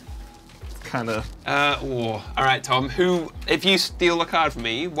enough. hand. Kind of. All right, Tom. If you steal a card from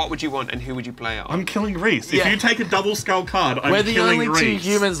me, what would you want and who would you play it on? I'm killing Reese. Yeah. If you take a double skull card, I'm We're the killing only 2 Reese.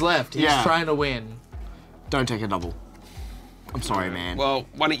 humans left. He's Yeah. trying to win. Don't take a double. I'm sorry, man. Well,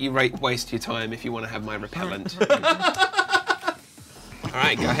 why don't you waste your time if you want to have my repellent? All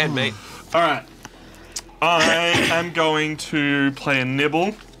right, go ahead, mate. All right. I am going to play a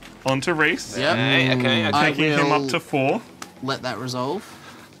nibble onto Reese, Yep. Okay. taking him will- up to 4. Let that resolve.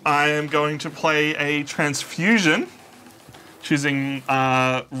 I am going to play a transfusion, choosing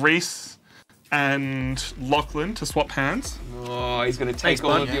Reese and Lachlan to swap hands. Oh, he's going to take Thanks, all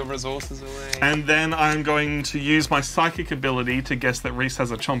bud. of your resources away. And then I'm going to use my psychic ability to guess that Reese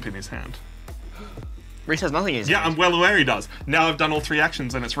has a chomp in his hand. Reese has nothing in his Yeah, hand. I'm well aware he does. Now I've done all 3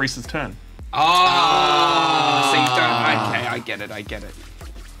 actions and it's Reese's turn. Oh, so you don't. Okay, I get it.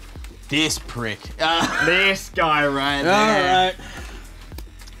 This prick. This guy right there. Alright.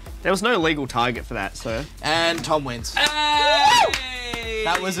 There was no legal target for that, sir. And Tom wins.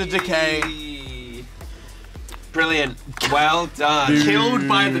 That was a decay. Brilliant. Well done. Killed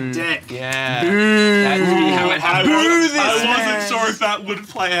by the deck. Yeah. That's how it happened. I wasn't sure if that would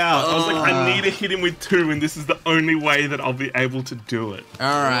play out. I was like, I need to hit him with 2, and this is the only way that I'll be able to do it.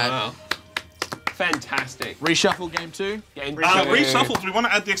 All right. Wow. Fantastic. Reshuffle game 2. Game Reshuffle. Do we want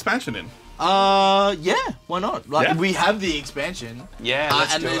to add the expansion in? Yeah, why not? Like, Yeah. we have the expansion. Yeah,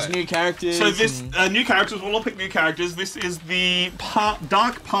 let's and do there's it. new characters. So this new characters, we'll all pick new characters. This is the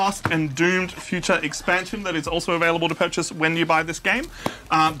Dark Past and Doomed Future expansion that is also available to purchase when you buy this game.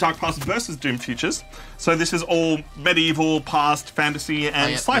 Dark Past versus Doomed Futures. So this is all medieval, past, fantasy, and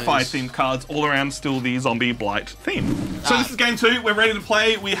yeah, sci-fi those. themed cards, all around still the zombie blight theme. So this is game 2. We're ready to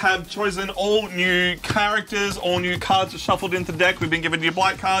play. We have chosen all new characters, all new cards are shuffled into the deck. We've been given new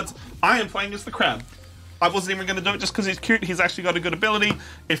blight cards. I am playing as the crab. I wasn't even going to do it just because he's cute. He's actually got a good ability.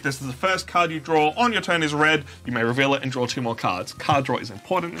 If this is the first card you draw on your turn is red, you may reveal it and draw 2 more cards. Card draw is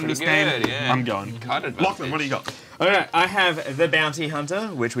important in this game. Yeah. I'm going. Card advantage. Lachlan, what do you got? Alright, I have the Bounty Hunter,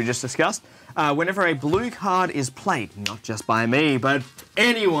 which we just discussed. Whenever a blue card is played, not just by me, but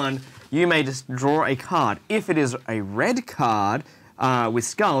anyone, you may just draw a card. If it is a red card with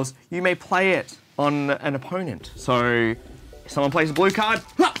skulls, you may play it on an opponent. So, if someone plays a blue card,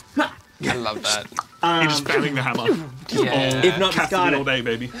 I love that. You're just spamming the hammer. Yeah. if not, Cassidy discard all it. day,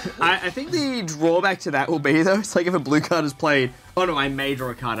 baby. I think the drawback to that will be, though, it's like if a blue card is played, oh no, I may draw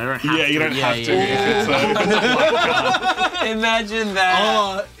a card, I don't have Yeah, to. you don't have to. yeah. If it's a- Imagine that.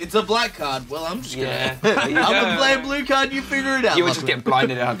 Oh, it's a black card. Well, I'm just Yeah. gonna. There you I'm go. gonna play a blue card. You figure it out. You would just Lachlan. get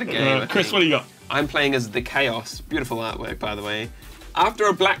blinded out of the game. I Chris, think. what do you got? I'm playing as the Chaos. Beautiful artwork, by the way. After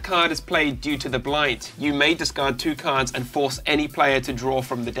a black card is played due to the Blight, you may discard 2 cards and force any player to draw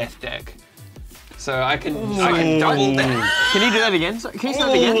from the death deck. So I can double that. Can you do that again? Can you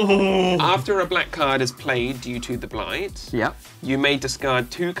start it again? After a black card is played due to the Blight, Yep. you may discard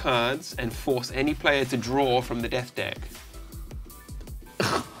 2 cards and force any player to draw from the death deck.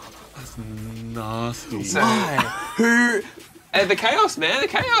 Nasty. So, Who? the Chaos, man, the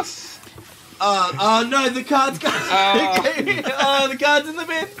Chaos. No, the cards. The cards in the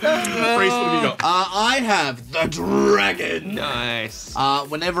bin. Priest, what have you got? I have the dragon. Nice.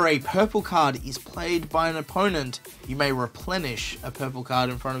 Whenever a purple card is played by an opponent, you may replenish a purple card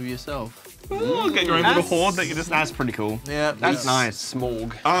in front of yourself. Get your own little horde that you just... That's pretty cool. Yeah, That's nice.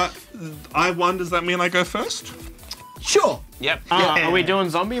 Smorg. I won, does that mean I go first? Sure. Yep. Are we doing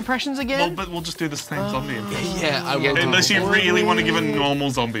zombie impressions Well, again? but we'll just do the same zombie impression. Yeah, I will. Yeah, do Unless it. you really want to give a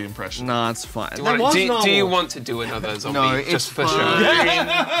normal zombie impression. No, it's fine. Do That you was want to do another zombie? No, it's just for fine.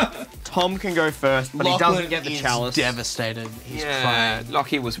 show. Tom can go first, but he Lachlan doesn't get the is chalice. devastated. He's Yeah, crying.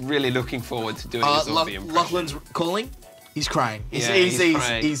 Lockie was really looking forward to doing a zombie impression. Lachlan's calling. He's crying. Yeah, he's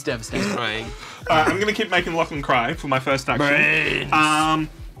crying. He's devastated. He's crying. I'm going to keep making Lachlan cry for my first action.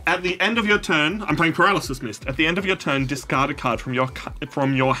 At the end of your turn, I'm playing Paralysis Mist. At the end of your turn, discard a card from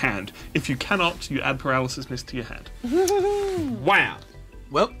your hand. If you cannot, you add Paralysis Mist to your hand. Wow.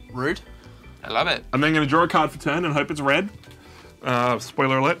 Well, rude. I love it. I'm then going to draw a card for turn and hope it's red.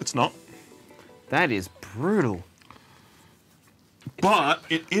 Spoiler alert, it's not. That is brutal. But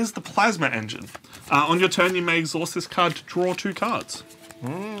it is the Plasma Engine. On your turn, you may exhaust this card to draw 2 cards.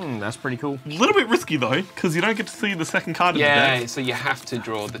 That's pretty cool. A little bit risky though, because you don't get to see the second card in the Yeah, deck. so you have to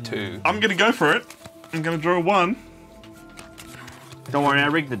draw the 2. I'm going to go for it. I'm going to draw 1. Don't worry, I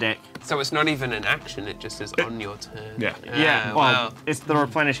rigged the deck. So it's not even an action, it just is on your turn. Yeah. Yeah, well, wow. it's the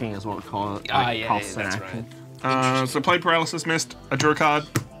replenishing is what it calls Yeah, costs an that's action. right. So play Paralysis Mist. I drew a card.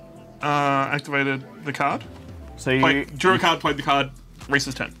 Activated the card. So you Drew a card, played the card.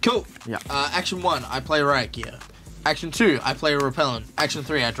 Reese's turn. Cool. Yeah. Action 1, I play riot gear. Action 2, I play a repellent. Action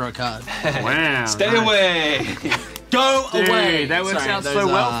 3, I draw a card. wow. Stay nice. away! Go Dude, away. that works Sorry, out so those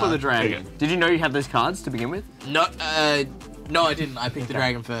well are- for the dragon. Did you know you had those cards to begin with? No, no, I didn't. I picked the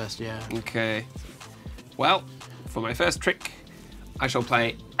dragon first. Yeah. Okay. Well, for my first trick, I shall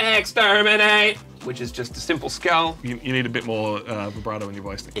play Exterminate, which is just a simple skull. You need a bit more vibrato in your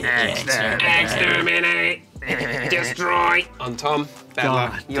voice. Exterminate! Destroy! On Tom. Bad God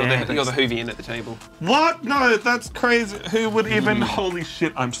luck. damn You're the Hoovian at the table. What? No, that's crazy. Who would even? Holy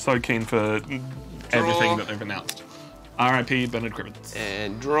shit! I'm so keen for everything that they've announced. R.I.P. Bernard Cribbins.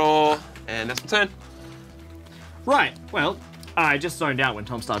 And draw. And that's my turn. Right. Well, I just zoned out when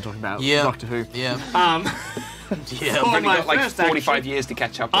Tom started talking about Yeah. Doctor Who. Yeah. Yeah. I've For only my got like first 45 action, years to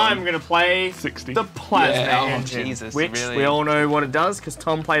catch up on. I'm gonna play 60. the Plasma Yeah, oh, Engine, Jesus, which really? we all know what it does because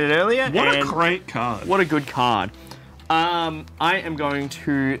Tom played it earlier. What a and great card. What a good card. I am going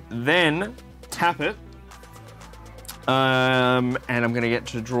to then tap it, and I'm going to get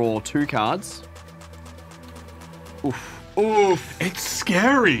to draw 2 cards. Oof. Oof. It's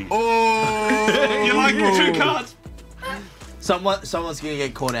scary. Oh. You like your 2 cards? Someone's gonna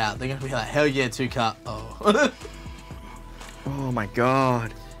get caught out. They're gonna be like, hell yeah, 2 card. Oh. Oh my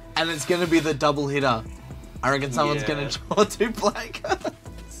god. And it's gonna be the double hitter. I reckon someone's gonna draw 2 black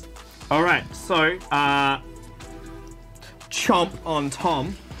cards. All right, so chomp on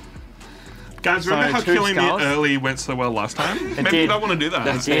Tom. Guys, remember So, how 2 killing skulls? me early went so well last time? Maybe did. you don't want to do that.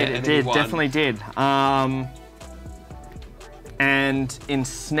 It did, and it then you did, won. definitely did. And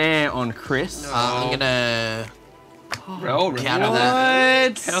ensnare on Chris. I'm gonna Roll, counter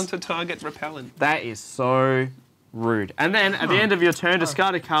that. Counter target repellent. That is so rude. And then at the end of your turn,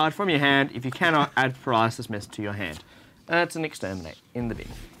 discard a card from your hand. If you cannot, add paralysis mist to your hand. That's an exterminate in the bin.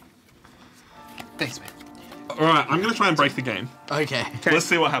 Thanks, man. All right, I'm going to try and break the game. Okay. Let's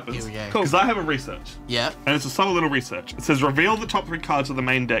see what happens. Here we go. Because I have a research. Yeah. And it's a subtle little research. It says reveal the top 3 cards of the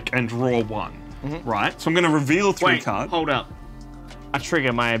main deck and draw 1. Right? So I'm going to reveal 3 Wait, cards. hold up. I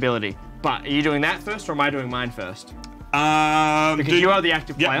trigger my ability. But are you doing that first or am I doing mine first? Because you are the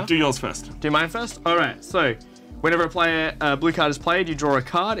active player. Yeah, do yours first. Do mine first? Alright, so whenever a blue card is played, you draw a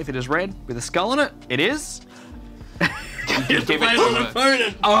card. If it is red with a skull on it, it is. Give it to him.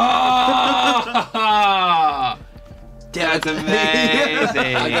 opponent. Oh! That's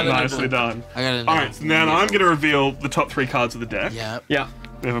amazing. I got it. Nicely done. I got it. All right, so now I'm going to reveal the top 3 cards of the deck. Yeah. Yeah.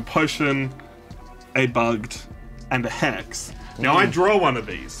 We have a potion, a bugged, and a hex. Now I draw one of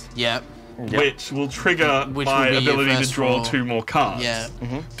these, Yeah. which will trigger Which my will be your ability to first draw roll. 2 more cards. Yeah.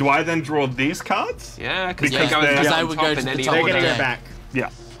 Do I then draw these cards? Yeah, because Because they they're- go they on would top go to and the any top They're of order. going to Yeah. go back. Yeah.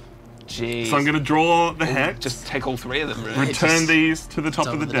 Jeez. So I'm going to draw the hex, Just take all 3 of them, right? return these to the top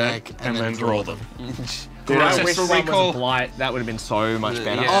of the deck, and then draw them. Dude, I Process wish for one was recall. a blight. That would have been so much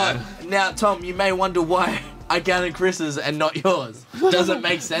better. Yeah. Oh, now, Tom, you may wonder why I counted Chris's and not yours. Does it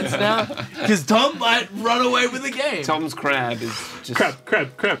make sense now? Because Tom might run away with the game. Tom's crab is just... Crap.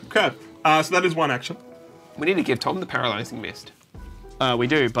 So that is 1 action. We need to give Tom the paralyzing mist. We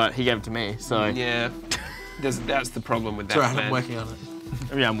do, but he gave it to me, so Yeah. That's the problem with that, It's alright, man. I'm working on it.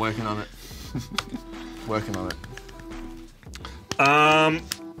 yeah, I'm working on it. Working on it.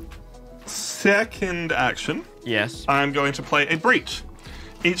 Second action, Yes. I'm going to play a breach.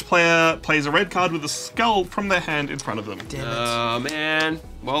 Each player plays a red card with a skull from their hand in front of them. Damn it. Oh, man.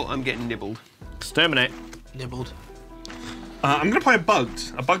 Well, I'm getting nibbled. Exterminate. Nibbled. I'm going to play a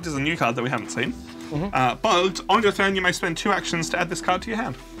bugged. A bugged is a new card that we haven't seen. Bugged, on your turn, you may spend 2 actions to add this card to your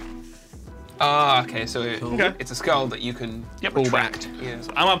hand. Ah, okay, so Okay. it's a skull that you can pull retract. back. Yeah.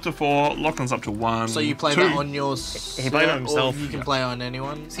 I'm up to 4, Lachlan's up to 1. So you play 2. that on your... He played it on or himself. You can play on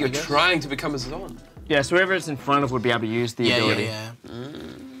anyone. So you're I guess? trying to become a Zon. Yeah, so whoever it's in front of would be able to use the ability. Yeah.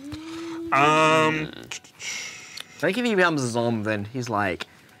 I think if he becomes a zombie, then he's like,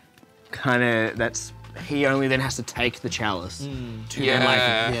 kind of, he only then has to take the chalice to then, like,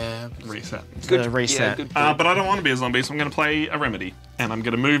 Yeah. Reset. the reset. Yeah, good. But I don't want to be a zombie, so I'm going to play a remedy. And I'm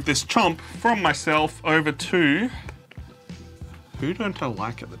going to move this chomp from myself over to... Who don't I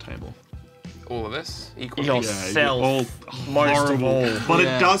like at the table? All of us equally. Yourself. all most of all. But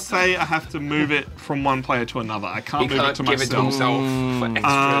Yeah. it does say I have to move it from one player to another. I can't He move it can't to give it to myself. himself for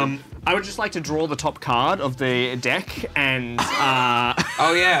extra. I would just like to draw the top card of the deck and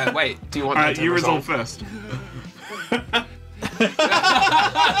Oh yeah, wait. Do you want that Alright, to you resolve resolve? first.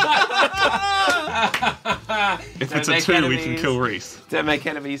 If it's a make 2, we can enemies. kill Reese. Don't make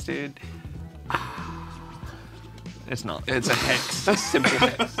enemies, dude. it's not. It's a hex. Simple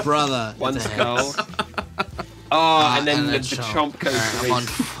hex. Brother. One it's a skull. hex. Oh, and then And the then chomp goes Alright, to I'm on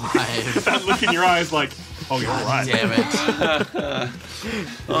Reese. 5. That look in your eyes like, oh, you're right. Damn it.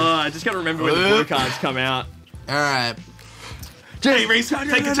 I just got to remember when the blue cards come out. Alright. Hey, Reese, take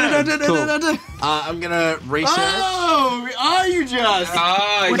a turn. I'm gonna research. Oh, are you just?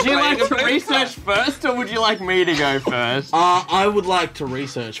 Oh, Would you like to blue research first, or would you like me to go first? I would like to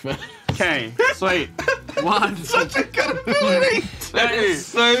research first. Okay, sweet. 1, Such a good ability. That is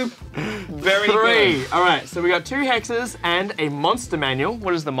so very 3. good. All right, so we got 2 hexes and a monster manual.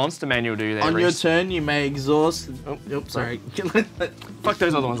 What does the monster manual do there, On your Reese? turn, you may exhaust. Oh, sorry. Fuck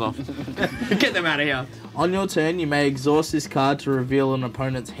those other ones off. Get them out of here. On your turn, you may exhaust this card to reveal an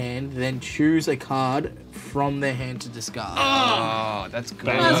opponent's hand, then choose a card from their hand to discard. Oh, that's good.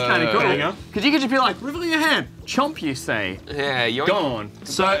 That's kind of Banger. cool. Because you could just be like, reveal your hand. Chomp, you say. Yeah, you're Gone.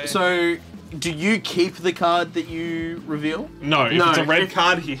 So, do you keep the card that you reveal? No, if No, it's a red if-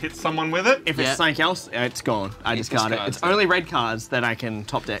 card, he hits someone with it. If Yeah. it's something else, it's gone. I discard it. discards It's it. only red cards that I can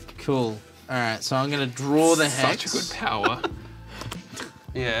top deck. Cool. Alright, so I'm gonna draw the hex. such a good power.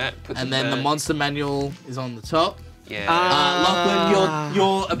 Yeah. Put And them then the there. monster manual is on the top. Yeah. Lachlan,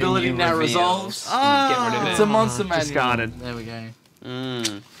 your ability Menu now reveals. resolves. Get rid of it. It's a monster manual. discarded. There we go.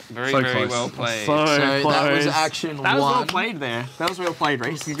 Very, So very close. well played. So So that was close. action That was well one. played there. That was well played,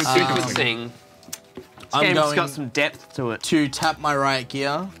 Reese. This Sequencing. I'm game's going got some depth to it. to tap my right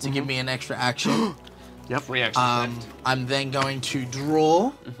gear to give me an extra action. Yep. 3 actions left. I'm then going to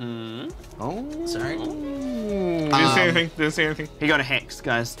draw. Oh. Sorry. Didn't see anything. Didn't see anything. He got a hex,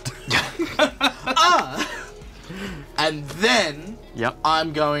 guys. And then Yep.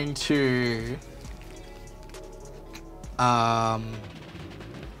 I'm going to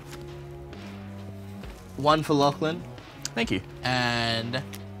one for Lachlan Thank you. and No,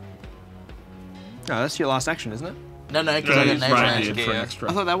 that's your last action, isn't it? no, because I got an extra right action. here for an Yeah. extra.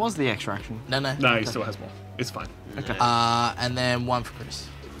 I thought that was the extra action. No. No, he still has more. It's fine. Okay. And then one for Chris.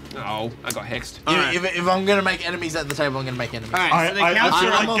 Oh, I got hexed. Alright. If I'm gonna make enemies at the table, I'm gonna make enemies. Alright, so the I count- feel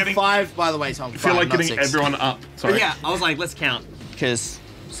I'm like on getting- 5, by the way, so I'm I feel like getting everyone up. Sorry. Yeah, I was like, let's count. Because,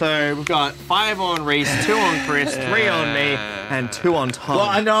 so we've got 5 on Reese, 2 on Chris, 3 on me, and 2 on Tom. Well,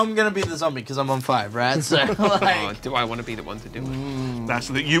 I know I'm gonna be the zombie because I'm on 5, right? So Oh, like, do I want to be the one to do it? That's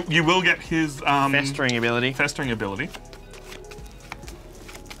the, you will get his Festering ability. festering ability.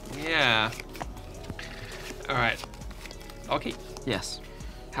 Yeah. All right. Okay. Yes.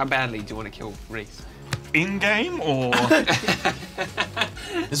 How badly do you want to kill Reese? In game or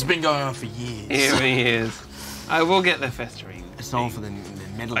this has been going on for years. Here he is. I will get the festering. It's all for the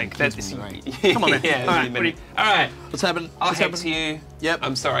metal Like that's kids in the right. Come on then. Yeah, All right, really All right. What's happened? I'll What's hex happened? you. Yep.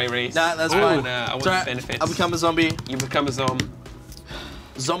 I'm sorry, Reese. Nah, that's I fine. want, I want It's the alright. benefits. I'll become a zombie. You become a zombie.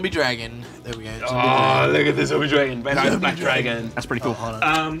 Zombie dragon. There we go. Zombie Oh, look at this zombie dragon. But I'm black dragon. That's pretty cool. Hold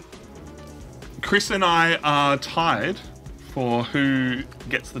on. Chris and I are tied for who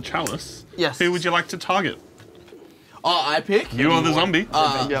gets the chalice. Yes. Who would you like to target? Oh, I pick? You are the zombie.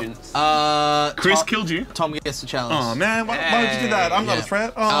 Vengeance. Chris Tom, killed you. Tom gets the challenge. Oh man, why would you do that? I'm not a Yeah.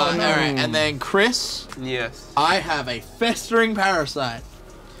 threat. Oh All no. right, and then Chris, Yes. I have a festering parasite.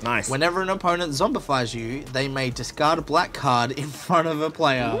 Nice. Whenever an opponent zombifies you, they may discard a black card in front of a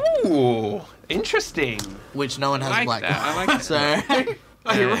player, Ooh, interesting. which no one has I a like black that. card. I like that. So,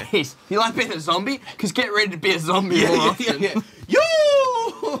 Hey, Reese, you like being a zombie? Because get ready to be a zombie more often.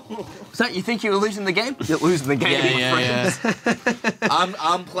 Yo! So you think you were losing the game? You're losing the game. Yeah.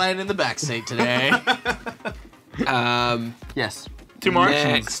 I'm playing in the backseat today. Yes. 2 more actions.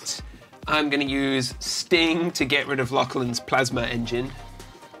 Next, I'm going to use Sting to get rid of Lachlan's plasma engine.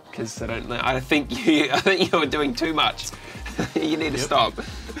 Because I don't know. I think you're doing too much. You need to stop.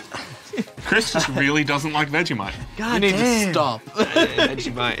 Chris just really doesn't like Vegemite. God You need damn. to stop.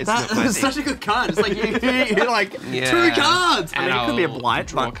 Vegemite, it's not my That's thing. such a good card. It's like you're like Yeah. 2 cards. I And mean, it could be a I'll blight,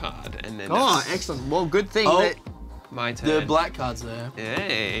 draw a but card, and then oh, that's excellent. Well, good thing Oh. that. my turn. The black card's there.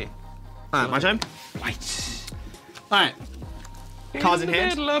 Hey. All right, my turn. Blight. All right. Cards in the hand.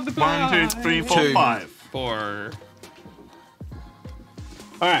 middle of the 1, 2, 3, 4, Two. 5. 4.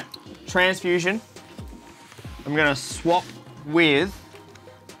 All right. Transfusion. I'm gonna swap with.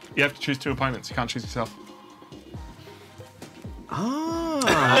 You have to choose 2 opponents. You can't choose yourself.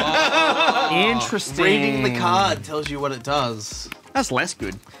 Interesting. Reading the card tells you what it does. That's less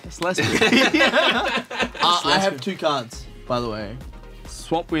good. That's less good. I have 2 cards, by the way.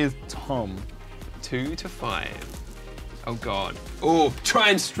 Swap with Tom. 2 to 5. Oh god. Oh, try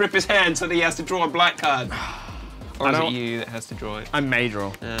and strip his hand so that he has to draw a black card. Or is it don't- you that has to draw it? I may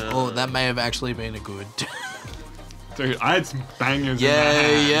draw. Oh, that may have actually been a good. Dude, I had some bangers in that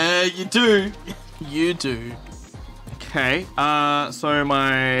hand. yeah, you do. You do. Okay. So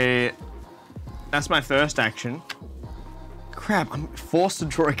that's my first action. Crap! I'm forced to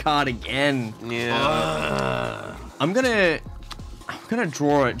draw a card again. Yeah. I'm gonna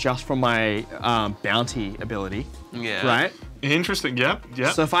draw it just from my bounty ability. Yeah. Right. Interesting. Yep.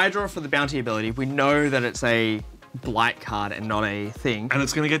 So if I draw it for the bounty ability, we know that it's a blight card and not a thing. And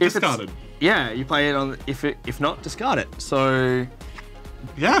it's going to get If it's- discarded. Yeah, you play it on. If not, discard it. So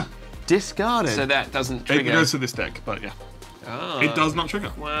Yeah. discard it. So that doesn't It trigger. goes to this deck, but yeah. Oh. It does not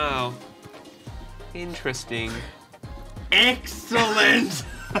trigger. Wow. Interesting. Excellent.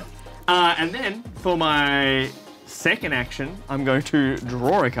 And then for my second action, I'm going to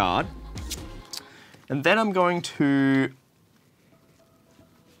draw a card, and then I'm going to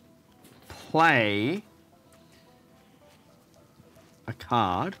play a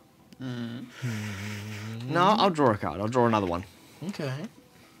card. No, I'll draw a card. I'll draw another one. Okay.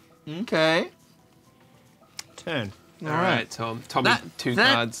 Okay. Turn. All right, Tom. Tommy, That- 2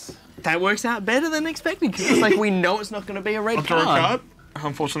 that- cards. That works out better than expected because it's like we know it's not going to be a red I'll draw a card.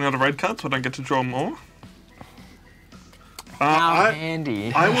 Unfortunately, not a red card, so I don't get to draw more. How I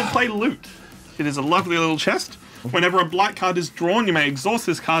handy. will play loot. It is a lovely little chest. Whenever a blight card is drawn, you may exhaust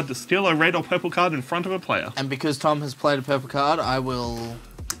this card to steal a red or purple card in front of a player. And because Tom has played a purple card, I will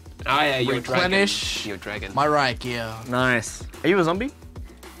Oh yeah, you're replenish Your dragon. my riot gear. Nice. Are you a zombie?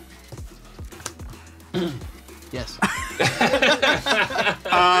 Yes.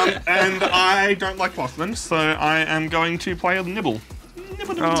 And I don't like Lachlan, so I am going to play a nibble.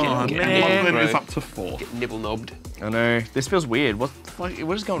 Nibble, nibble, Oh, nibble. man. And Lachlan is Bro. up to 4. Get nibble knobbed. I know. This feels weird. What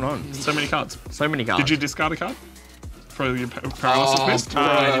is going on? So many cards. So many cards. Did you discard a card for your paralysis Oh, mist? bro.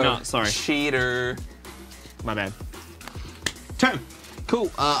 I did not. Sorry. Cheater. My bad. 10. Cool.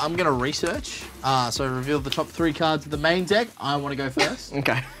 I'm gonna research. So reveal the top 3 cards of the main deck. I want to go first.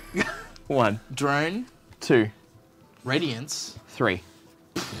 Okay. 1, Drone, 2, Radiance. 3.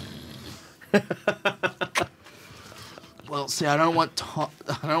 Well, see, I don't want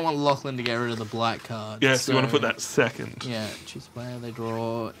Lachlan to get rid of the black card. Yes, you want to put that second. Yeah, choose a player. They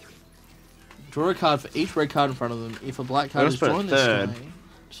draw a card for each red card in front of them. If a black card Let's is put a drawn this third. way,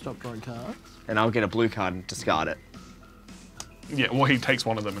 stop drawing cards. And I'll get a blue card and discard it. Yeah, well, he takes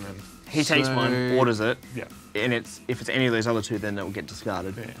one of them and then. He takes So- one, orders it, Yeah. and if it's any of those other 2, then it will get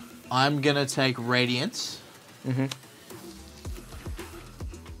discarded. Yeah. I'm gonna take Radiance.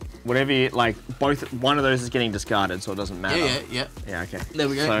 Whatever you like, one of those is getting discarded, so it doesn't matter. Yeah. Yeah, okay. There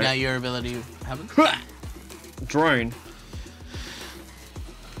we go. So- Now your ability happens. Drone.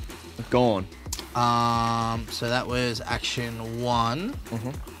 Gone. So that was action 1.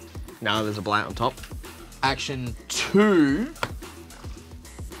 Now there's a blight on top. Action 2.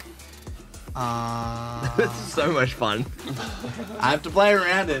 This is so much fun. I have to play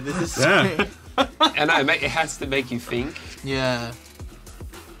around it. This is Yeah. And I it has to make you think. yeah.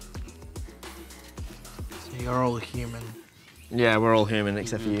 So you're all human. Yeah, we're all human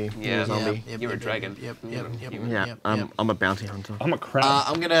except for you. Yeah. You're a zombie. You're a dragon. Yep. Yeah, I'm a bounty hunter. I'm a crab.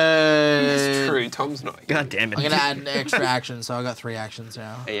 I'm It's gonna. true. Tom's not. God damn it. I'm gonna add an extra action, so I got 3 actions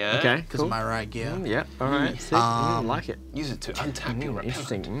now. Yeah. Okay, Because cool. of my right gear. Yeah, alright, sick. Like it. Use it to untap your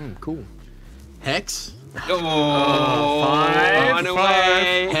Interesting. Cool. Hex. Oh, Five. run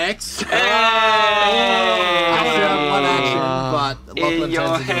away. Hex. Hey. I still have 1 action, but In Lachlan your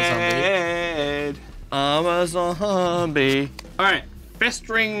turns into a zombie. head. I'm a zombie. Alright,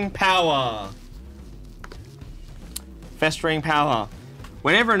 Festering Power. Festering Power.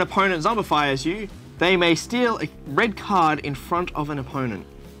 Whenever an opponent zombifies you, they may steal a red card in front of an opponent.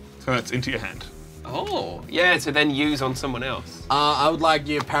 So that's into your hand. Oh, yeah. So then use on someone else. I would like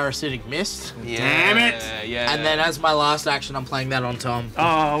your Parasitic Mist. Yeah, Damn it. Yeah. And then as my last action, I'm playing that on Tom.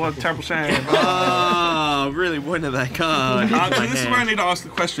 Oh, what a terrible shame. Oh, really wanted that card. So this is where I need to ask the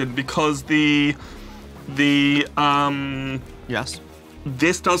question because Yes.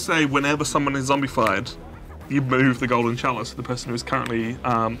 this does say whenever someone is zombified, you move the golden chalice to the person who is currently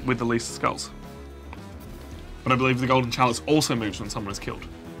with the least skulls. But I believe the golden chalice also moves when someone is killed.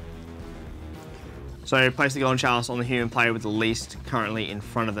 So place the golden chalice on the human player with the least currently in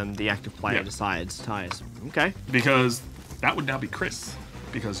front of them. The active player Yeah. decides. Ties. Okay. Because that would now be Chris,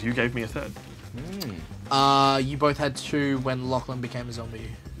 because you gave me a third. You both had 2 when Lachlan became a zombie.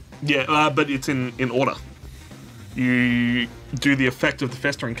 Yeah, but it's in order. You do the effect of the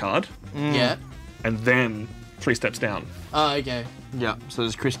festering card, Yeah. and then 3 steps down. Oh, okay. Yeah. So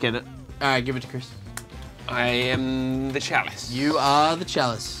does Chris get it? Alright, give it to Chris. I am the chalice. You are the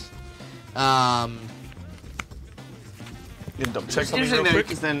chalice. Check something Interesting real though, quick.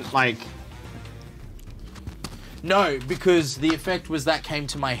 because then like No, because the effect was that came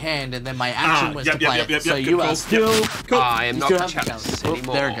to my hand, and then my action was yep, to play yep, it. yep, So yep, you good are call. still. I am You not still the have the chalice chalice. Oh,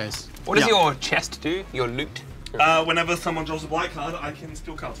 anymore. there it goes. What does Yeah. your chest do? Your loot? Whenever someone draws a blight card, I can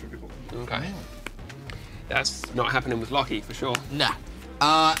steal cards from people. Okay. That's not happening with Lockie for sure. Nah.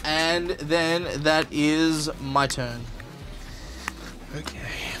 And then that is my turn. Okay.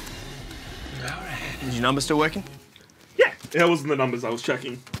 is your number still working? Yeah, that wasn't the numbers I was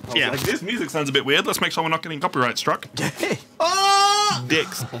checking. I was Yeah. like, this music sounds a bit weird. Let's make sure we're not getting copyright struck. Oh!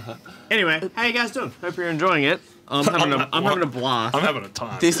 Dicks. Anyway, how you guys doing? Hope you're enjoying it. I'm having a blast. I'm having a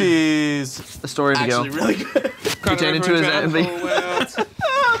time. This is The story of the girl. actually really good. You turn into a zombie.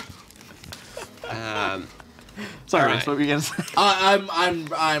 Sorry, Alright. Ross, what were you gonna say?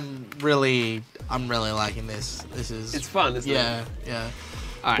 I'm really liking this. This is It's fun, isn't it? Yeah.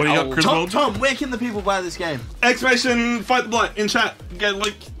 Alright, What do you got, I'll- Chris? Tom, where can the people buy this game? Exclamation Fight the Blight in chat. Get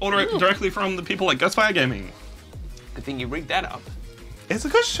order it directly from the people at Ghostfire Gaming. Good thing you rigged that up. It's a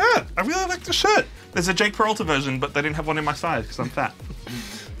good shirt. I really like the shirt. There's a Jake Peralta version, but they didn't have one in my size because I'm fat.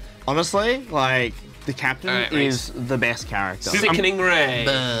 Honestly, like the captain Alright, is the best character. Sickening Ray.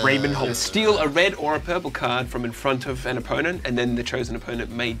 Raymond Holt. Steal a red or a purple card from in front of an opponent, and then the chosen opponent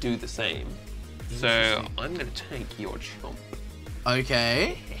may do the same. So I'm going to take your chomp.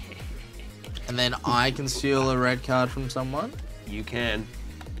 Okay. And then I can steal a red card from someone. You can.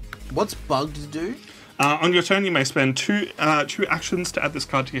 What's bugged do? On your turn, you may spend two actions to add this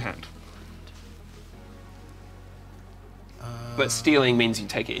card to your hand. But stealing means you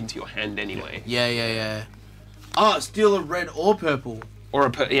take it into your hand anyway. Yeah. Oh, steal a red or purple. Or a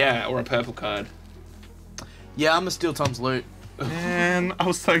purple card. Yeah, I'm gonna steal Tom's loot. And I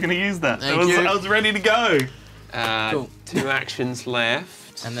was so going to use that. Thank you. I was ready to go. Cool. 2 actions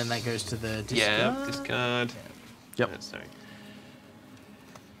left. And then that goes to the discard. Yeah, discard. Yep. Sorry.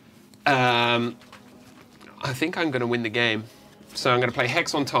 I think I'm going to win the game. So I'm going to play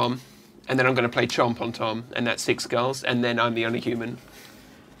Hex on Tom, and then I'm going to play Chomp on Tom, and that's 6 skulls, and then I'm the only human.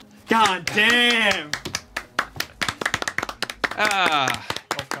 God damn!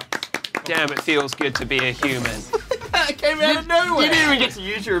 Damn, it feels good to be a human. That came out of nowhere. You didn't even get to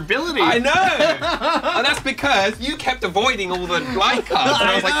use your ability. I know! And that's because you kept avoiding all the blight cards. And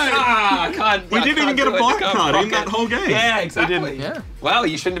I was like, I can't. We didn't even get a blight card in that whole game. Yeah, exactly. Yeah. Well,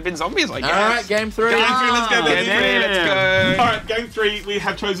 you shouldn't have been zombies, I guess. All right, game 3. Game 3, let's go, baby. Game 3, let's go. Alright, game 3, we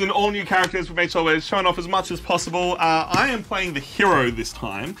have chosen all new characters. We've made sure we're showing off as much as possible. I am playing the hero this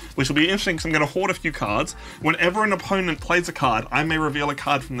time, which will be interesting because I'm going to hoard a few cards. Whenever an opponent plays a card, I may reveal a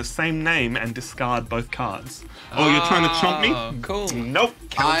card from the same name and discard both cards. Oh, you're trying to chomp me? Cool. Nope.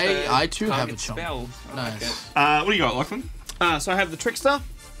 I too have a Target chomp. spell. Nice. What do you got, Lachlan? So I have the Trickster.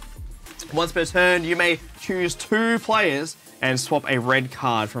 Once per turn, you may choose 2 players and swap a red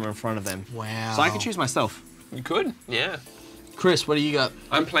card from in front of them. Wow. So I can choose myself. You could, yeah. Chris, what do you got?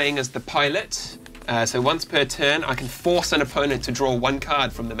 I'm playing as the pilot. So once per turn, I can force an opponent to draw 1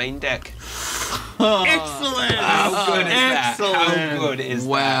 card from the main deck. Excellent! How good is that? Excellent. How good is that?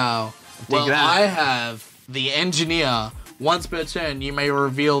 Wow. Well, that. I have the engineer. Once per turn, you may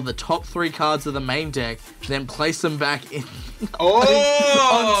reveal the top 3 cards of the main deck, then place them back in on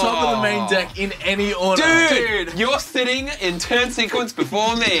top of the main deck in any order. Dude, you're sitting in turn sequence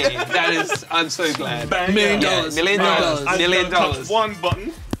before me. That is, I'm so glad. Bang. $1 million. Yeah, $1 million. I $1 million. touch one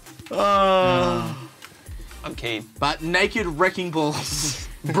button. I'm keen. But Naked Wrecking Balls,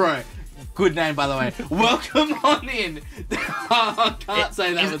 bro. Good name, by the way. Welcome on in. I can't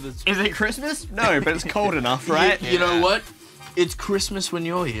say that with this. Is it Christmas? No, but it's cold enough, right? You know what? It's Christmas when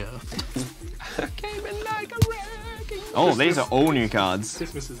you're here. Came in like a wrecking. Oh, these are all new cards.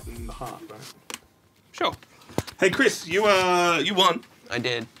 Christmas is in the heart, right? Sure. Hey, Chris, you won. I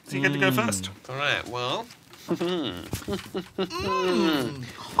did. So you get to go first. All right, well.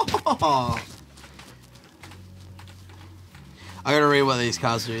 Oh. I gotta read what these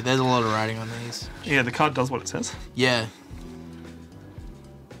cards do. There's a lot of writing on these. Yeah, the card does what it says. Yeah.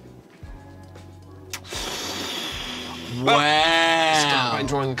 Wow. by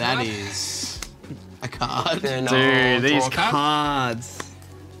drawing a That card. is a card. Then I'll Dude, these draw a card. cards.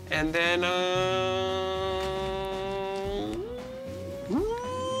 And then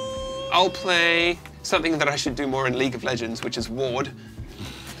I'll play something that I should do more in League of Legends, which is Ward.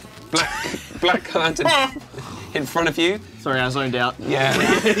 Black cards in front of you. Sorry, I zoned out. Yeah,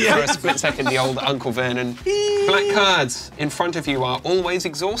 for a split second, the old Uncle Vernon. Black cards in front of you are always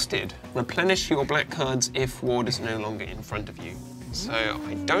exhausted. Replenish your black cards if Ward is no longer in front of you. So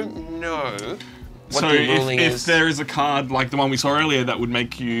I don't know what So the ruling if is. there is a card like the one we saw earlier that would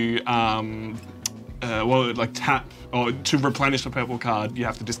make you, like tap or to replenish a purple card, you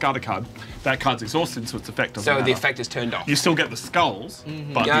have to discard a card. That card's exhausted, so its effect doesn't So matter. the effect is turned off. You still get the skulls,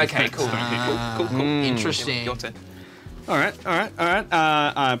 but Yeah, the okay, effects cool. don't hit. Cool. Interesting. Your turn. All right.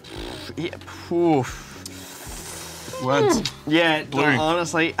 Yeah, oof. Words. Yeah, Blue.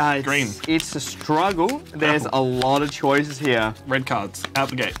 honestly, Green. It's a struggle. There's a lot of choices here. Red cards out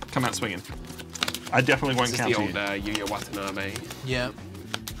the gate. Come out swinging. I definitely won't This is count the to old you. Yuya Watanabe. Yep.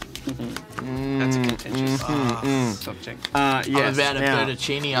 That's a contentious subject. I'm Yes. about to now.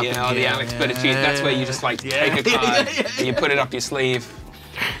 fettuccine up in Yeah, oh, the here. Alex Bertuccini. That's where you just like take a card, and you put it up your sleeve.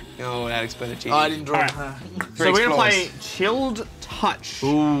 Oh, Alex Bertuccini. Oh, I didn't draw. Alright. So we're gonna Explorers. play Chilled Touch.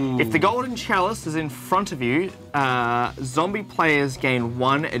 Ooh. If the golden chalice is in front of you, zombie players gain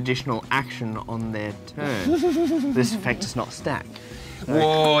 1 additional action on their turn. This effect does not stack.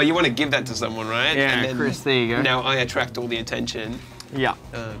 Whoa, you want to give that to someone, right? Yeah, And then Chris, there you go. Now I attract all the attention. Yeah.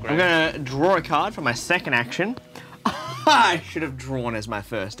 Great. I'm gonna draw a card for my second action. I should have drawn as my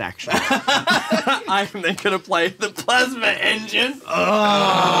first action. I'm then gonna play the plasma engine.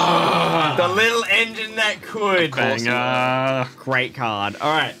 Oh, the little engine that could. Banger. Great card.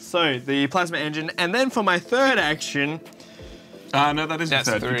 All right, so the plasma engine, and then for my third action, No, that is your That's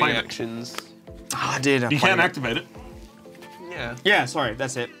third. You 3 played it. actions. I did. You can activate it. Yeah. Yeah, sorry,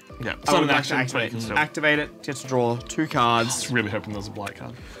 that's it. Yeah, I it's not would an like action, to but you activate can it. still. Activate it. Gets to draw 2 cards. Really hoping there's a Blight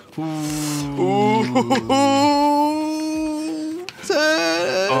card.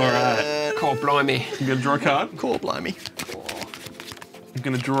 Alright. Cool, blimey. I'm gonna draw a card. Cool, blimey. I'm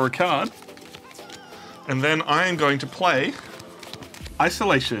gonna draw a card. And then I am going to play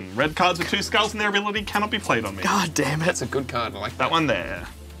Isolation. Red cards with 2 skulls and their ability cannot be played on me. God damn it. That's a good card. I like that. That one there.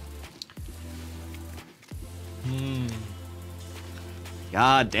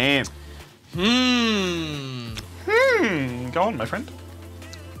 God damn. Go on, my friend.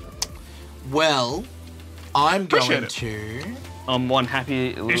 Well, I'm Appreciate going it. to. I'm one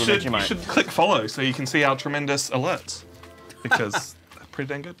happy little You Vegemite. should click follow so you can see our tremendous alerts. Because they're pretty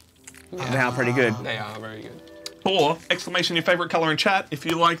dang good. They are pretty good. They are very good. Or exclamation your favorite color in chat if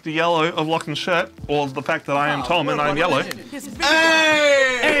you like the yellow of Lachlan's shirt, or the fact that I am Tom and I'm yellow. There it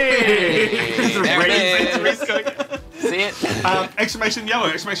is. See it? Exclamation yellow,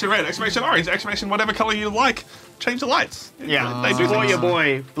 exclamation red, exclamation orange, exclamation whatever color you like. Change the lights. Yeah. They do For things. your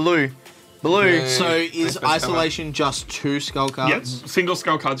boy, Blue. Blue. So is Isolation just 2 skull cards? Yes, single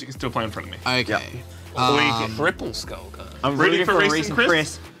skull cards you can still play in front of me. Okay. Triple skull card. I'm Ready rooting for Reese Reese and and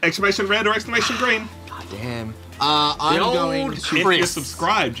Chris. Exclamation red or exclamation green. God damn. I'm going If to you're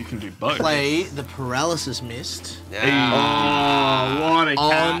subscribed, you can do both. play the Paralysis Mist Oh, what a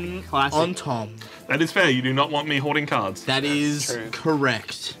cat. Classic. on Tom. That is fair. You do not want me hoarding cards. That is true.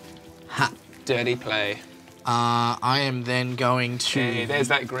 correct. Ha. Dirty play. I am then going to. Hey, there's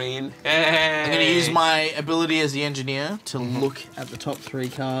that green. Hey. I'm going to use my ability as the engineer to look at the top 3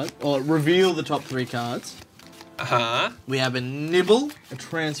 cards, or reveal the top 3 cards. Uh-huh. We have a Nibble, a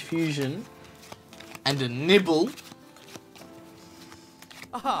Transfusion, and a Nibble.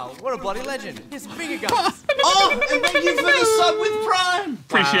 Oh, what a bloody legend. His finger guns. Oh, and thank you for the sub with Prime.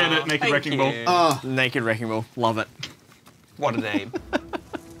 Appreciate it, Naked Thank Wrecking Ball. you. Naked Wrecking Ball. Love it. What a name.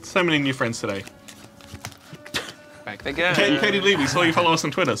 So many new friends today. Back they go. Katie Lee, we saw you follow us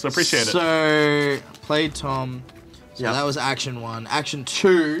on Twitter, so appreciate it. So, played Tom. So Yep. that was action 1. Action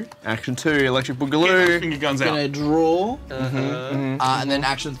 2, Action 2, Electric Get Boogaloo. those finger guns gonna out. draw. Uh-huh. And then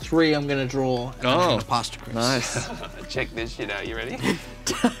action 3, I'm gonna draw. And then I'm gonna pass to Chris. Nice. Check this shit out. You ready?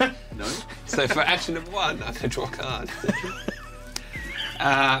 No. So for action of 1, I'm going to draw a card.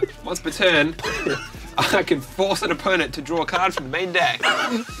 Once per turn, I can force an opponent to draw a card from the main deck. How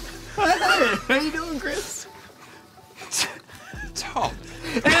you doing, Chris? Tom.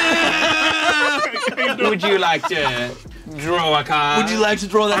 Would you like to draw a card? Would you like to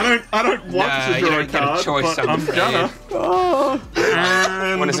draw that? I don't want Nah, to you draw a don't get a card, choice, but I'm I'm gonna.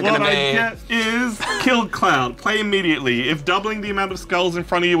 And What is it gonna I be? get is Kill Cloud. Play immediately. If doubling the amount of skulls in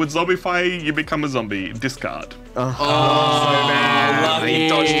front of you would zombify you, you become a zombie. Discard. Oh, you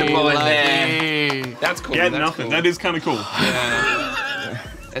dodged a bullet there. Hey. That's cool. Yeah, that's nothing. Cool. That is kind of cool. Yeah.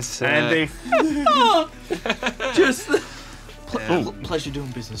 It's, Andy. Just pleasure doing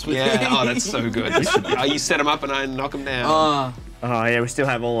business with Yeah. you. Oh, that's so good. You set them up and I knock them down. Oh, yeah, we still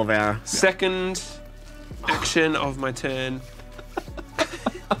have all of our... Second action of my turn.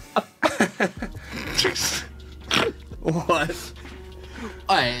 What?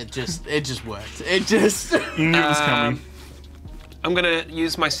 It just worked. It just. You knew it was coming. I'm gonna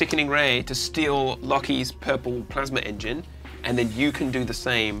use my Sickening Ray to steal Lockie's purple plasma engine, and then you can do the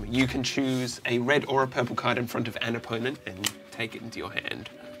same. You can choose a red or a purple card in front of an opponent and take it into your hand.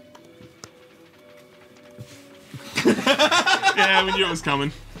 Yeah, we knew it was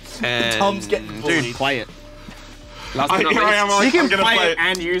coming. And Tom's getting bullied. Dude, play it. last but not Here I am. least, Like, You I'm can gonna play it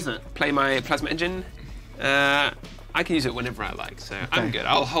and use it. play my plasma engine. I can use it whenever I like, so I'm good.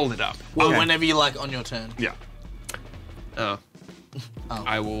 I'll hold it up. Well, Okay. whenever you like on your turn. Yeah. Oh.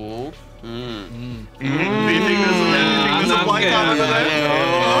 I will. Do you think there's a Blight card under there?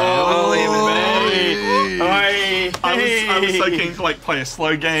 I'll leave it, baby. I was so keen to like play a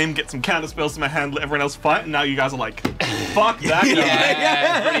slow game, get some counter spells to my hand, let everyone else fight, and now you guys are like, fuck that guy.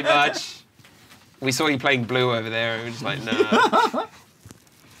 Yeah, pretty much. We saw you playing blue over there, and we were just like, nah.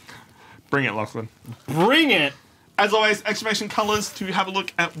 Bring it, Lachlan. Bring it! As always, exclamation colours to have a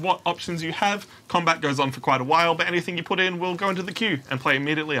look at what options you have. Combat goes on for quite a while, but anything you put in will go into the queue and play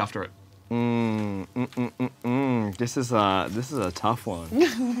immediately after it. This is a tough one.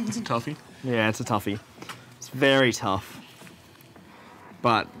 It's a toughie. Yeah, it's a toughie. It's very tough.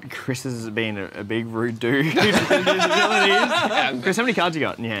 But Chris has been a big rude dude. Chris, how many cards you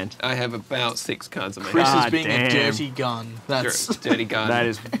got in your hand? I have about 6 cards on my Chris hand. is being damn. a dirty gun. That's. Dirty gun. That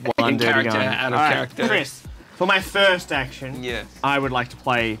is one In dirty character, gun. out of All right, character. Chris, for my first action, Yeah. I would like to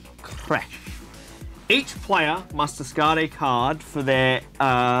play Crash. Each player must discard a card for their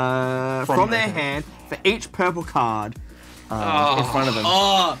from their hand for each purple card in front of them.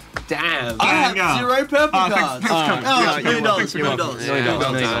 Oh, Damn. I have Hang on. 0 purple Thanks, cards. thanks, $1 million. thanks, $1 million. Yeah, Million well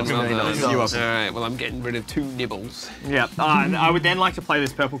dollars, done, million well dollars. done. You're All welcome. right, well, I'm getting rid of 2 nibbles. Yeah. I would then like to play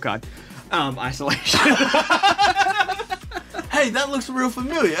this purple card. Isolation. Hey, that looks real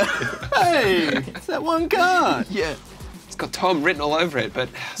familiar. Hey, it's that one card. Yeah. It's got Tom written all over it, but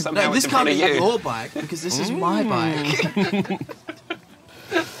somehow No, it's this in front can't of be you. your bike because this is my bike.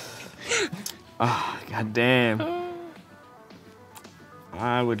 God damn.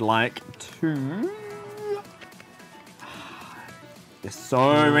 I would like to. There's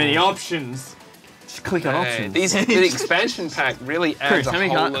so many options. Just click on Hey, options. the expansion pack really Chris, adds a how many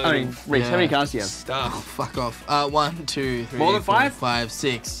whole cards? load I mean, of Reese, how many Yeah. cards do you have? stuff. Fuck off. 1, 2, 3, More than 4, five? 5,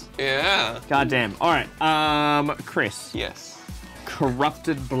 6. Yeah. God damn. All right. Chris. Yes.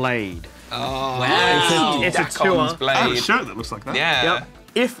 Corrupted Blade. Oh, Wow. It's a Dacon's tour. I have a blade. shirt that looks like that. Yeah. Yep.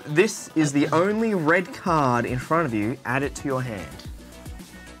 If this is the only red card in front of you, add it to your hand.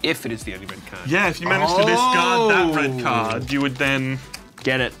 If it is the only red card. Yeah, if you manage to discard that red Oh. card, you would then.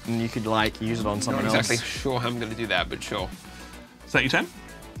 Get it, and you could like use it on Not someone exactly else. sure how I'm going to do that, but sure. Is that your turn?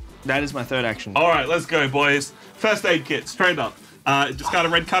 That is my third action. All right, let's go, boys. First aid kit, straight up. Discard a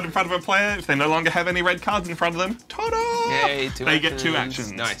red card in front of a player. If they no longer have any red cards in front of them, ta-da! Yay, They get 2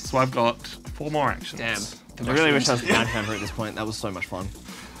 actions. Nice. So I've got 4 more actions. Damn. I really wish I was blind hammer at this point. That was so much fun.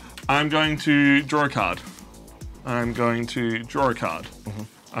 I'm going to draw a card. I'm going to draw a card.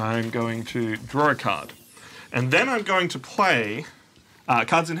 I'm going to draw a card. And then I'm going to play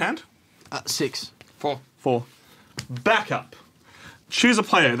cards in hand. 6. 4. 4. Backup. Choose a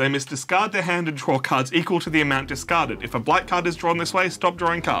player. They must discard their hand and draw cards equal to the amount discarded. If a blight card is drawn this way, stop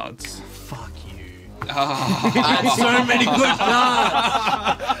drawing cards. Fuck you. I had so many good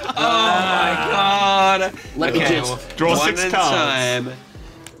cards. God. Let me Okay, just well, draw one 6 at a cards. time.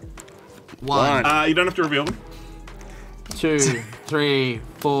 1, You don't have to reveal them. 2, 3,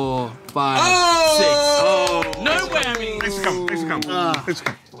 4, 5, Oh! 6. No whammy. Thanks for coming. Thanks for coming. Thanks for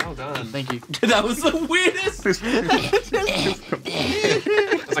coming. Well done. Thank you. That was the weirdest. It's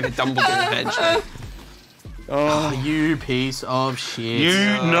like a Dumbledore handshake. Oh, you piece of shit. You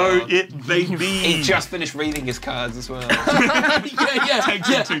know it, baby. He just finished reading his cards as well.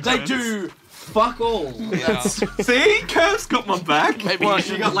 yeah. two They turns. do fuck all. That's, See? Curve's got my back. maybe Well, you she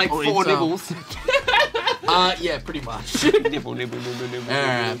should got like bully 4 some. nibbles. Yeah, pretty much. Nibble, nibble, nibble, nibble.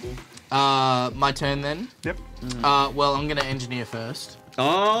 Alright. My turn then. Yep. Well, I'm gonna engineer first.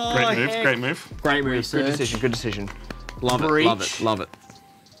 Oh, Great move. heck. Great move. Great move. Research. Good decision. Good decision. Love Breach. it. Love it. Love it.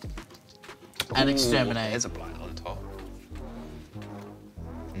 And Ooh, exterminate. There's a blight on top.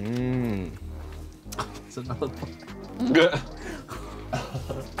 It's another one.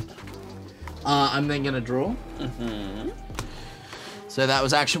 I'm then gonna draw. So that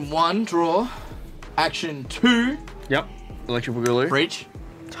was action 1, draw. Action 2, Yep. Electric Boogaloo. breach.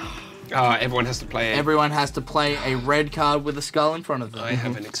 Everyone has to play it. Everyone has to play a red card with a skull in front of them. I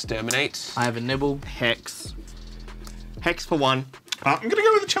have an exterminate. I have a nibble. Hex. Hex for 1. I'm gonna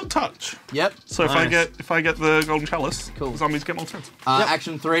go with a chill touch. Yep. So Nice. if I get the golden chalice, Cool. zombies get more turns.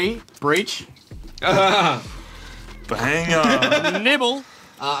 Action 3, breach. Banger. Nibble.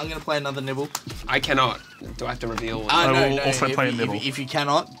 I'm gonna play another nibble. I cannot. Do I have to reveal? will also play a if, nibble. If you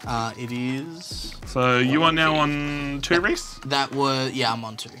cannot, it is. So you are now on 2, Reese. That was. Yeah, I'm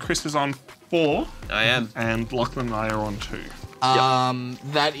on 2. Chris is on 4, I am. and Lachlan and I are on 2.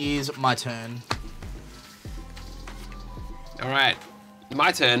 That is my turn. All right.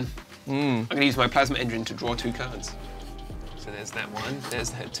 My turn. I'm going to use my plasma engine to draw 2 cards. So there's that one. There's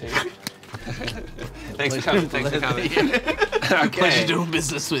that 2. Thanks for coming. Thanks for coming. Pleasure Okay. doing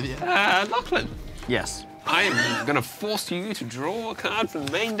business with you. Lachlan, Yes. I am going to force you to draw a card from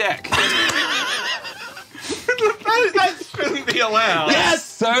the main deck. That shouldn't be allowed. Yes.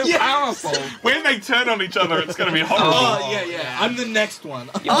 So powerful. When they turn on each other, it's gonna be horrible. Oh yeah. I'm the next one.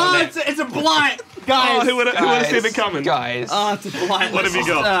 It's a blight, guys. Oh, who would have seen it coming? Guys. It's a blight. What have you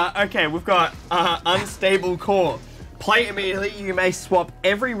got? Okay, we've got unstable core. Play immediately. You may swap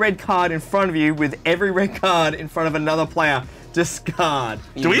every red card in front of you with every red card in front of anher player. Discard.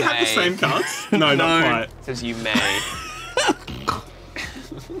 Do we have the same cards? No, not quite. It says you may.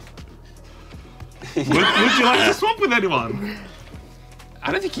 Would you like to swap with anyone?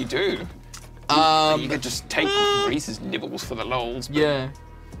 I don't think you do. You could just take Reese's nibbles for the lols. But Yeah.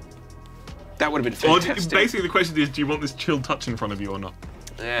 that would have been Or fantastic. basically, the question is, do you want this chilled touch in front of you or not?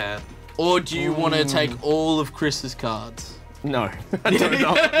 Yeah. Or do you want to take all of Chris's cards? No. I don't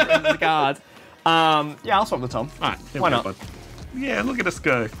know. The card. Yeah, I'll swap with Tom. All right, here Why we go, not? bud. Yeah, look at us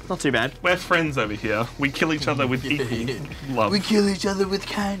go. Not too bad. We're friends over here. We kill each other with equal love. We kill each other with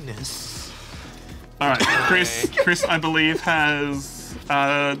kindness. All right, Chris, I believe has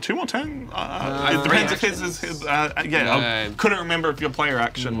 2 more turns. It depends if his I couldn't remember if your player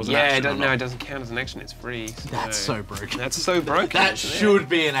action was an action. No, it doesn't count as an action. It's free. That's so broken. That's so broken. That should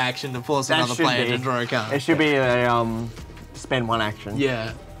be an action to force another player to draw a card. It should be a spend 1 action.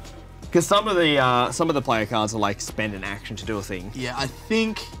 Yeah. Because some of the player cards are like spend an action to do a thing. Yeah, I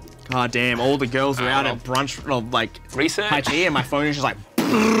think. God damn! All the girls are out at brunch, like research, Tai Chi, and my phone is just like.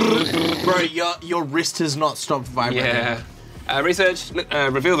 Bro, your wrist has not stopped vibrating. Yeah. Research,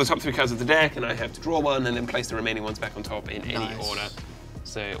 reveal the top 3 cards of the deck, and I have to draw one and then place the remaining ones back on top in any order.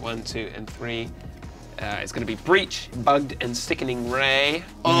 So 1, 2, and 3. It's going to be Breach, Bugged, and Sickening Ray.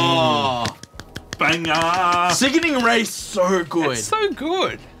 Oh, banger! Sickening Ray, so good. It's so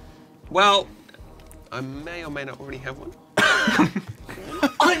good. Well, I may or may not already have one.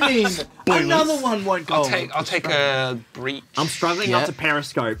 I mean, another one won't go. I'll take a Breach. I'm struggling not to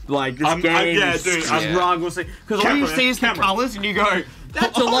periscope. Like this game I'm struggling because all you see is the colours, and you go,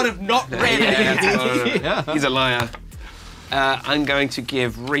 "That's a lot of not red." He's a liar. I'm going to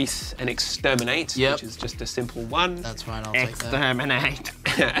give Reese an Exterminate, which is just a simple 1. That's fine, I'll take that. Exterminate.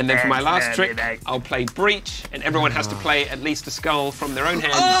 And then for my last trick, I'll play Breach, and everyone has to play at least a skull from their own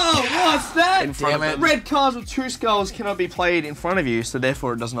hand. Oh, what's that? In front of them. Red cards with 2 skulls cannot be played in front of you, so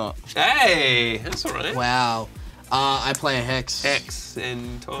therefore it does not. Hey, that's all right. Wow. I play a Hex. Hex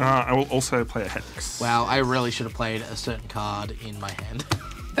and Tom. I will also play a Hex. Wow, I really should have played a certain card in my hand.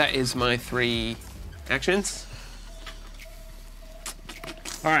 That is my 3 actions.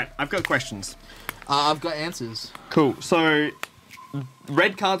 All right, I've got questions. I've got answers. Cool. So,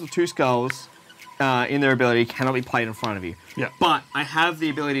 red cards with 2 skulls in their ability cannot be played in front of you. Yeah. But I have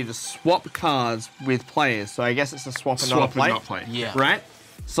the ability to swap cards with players, so I guess it's a swap and not a play. Not play. Yeah. Right?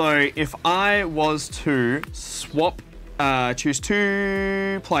 So, if I was to swap, choose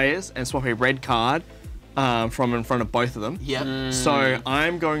 2 players and swap a red card from in front of both of them. Yep. So,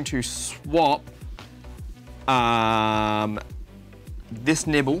 I'm going to swap this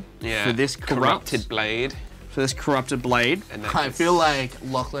nibble for this corrupted blade. For this corrupted blade. And I feel like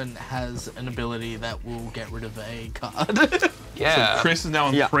Lachlan has an ability that will get rid of a card. Yeah. So Chris is now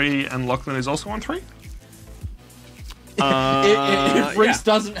on 3, and Lachlan is also on 3. If Reese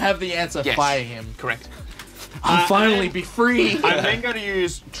doesn't have the answer, fire him. Correct. I'll finally be free. I'm then going to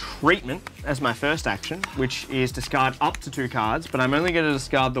use Treatment as my first action, which is discard up to 2 cards, but I'm only going to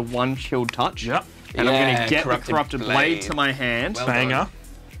discard the 1 Chilled Touch. Yep. And I'm going to get the Corrupted Blade to my hand. Well banger.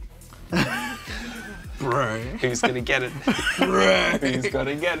 Bro. Who's going to get it? Bro. Who's going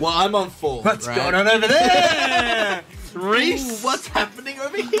to get it? Well, I'm on 4. What's going on over there? Reese, what's happening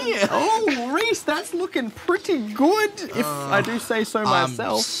over here? Oh, Reese, that's looking pretty good, if I do say so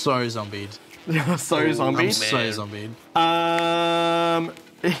myself. I'm so zombied. Zombie. I'm so zombied.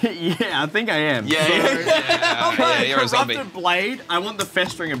 Yeah, I think I am. Yeah, you're a zombie. Corrupted Blade, I want the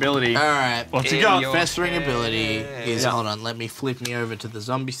Festering ability. All right. What's he got? Festering ability is, hold on, let me flip me over to the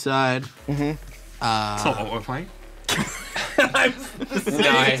zombie side. That's not what we're playing.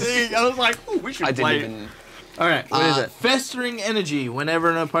 Nice. I was like, oh, we should play it. All right, what is it? Festering energy.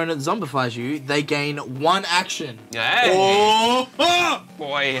 Whenever an opponent zombifies you, they gain 1 action. Hey. Oh!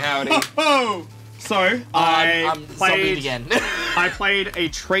 Boy, howdy. Oh! So, I'm zombied again. I played a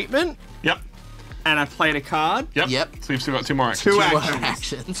treatment. Yep. And I played a card. Yep. So you've still got 2 more actions. 2 2 actions.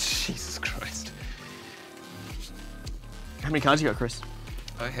 actions. Jesus Christ. How many cards you got, Chris?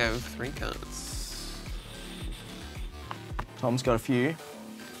 I have 3 cards. Tom's got a few.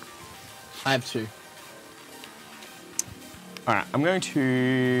 I have 2. All right, I'm going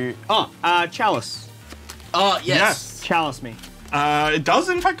to... Chalice. Oh, yes. Yes. Chalice me. It does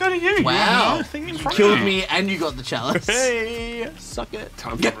in fact go to you. Wow. You thing in front Killed of you. me and you got the chalice. Hey, suck it.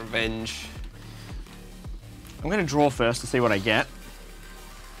 Time for revenge. I'm going to draw first to see what I get.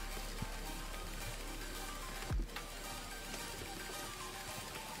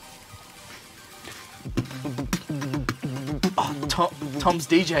 Tom's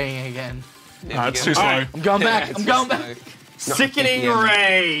DJing again. It's too slow. Right. I'm going back. I'm going back. Sickening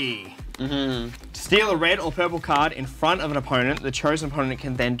Ray. Steal a red or purple card in front of an opponent. The chosen opponent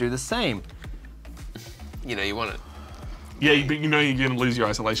can then do the same. You know you want it. Yeah, but you know you're going to lose your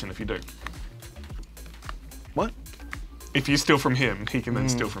isolation if you do. What? If you steal from him, he can then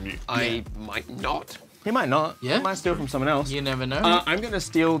steal from you. I might not. He might not. Yeah? He might steal from someone else. You never know. I'm going to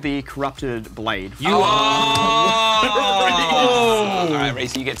steal the corrupted blade. You are. All right, Ray,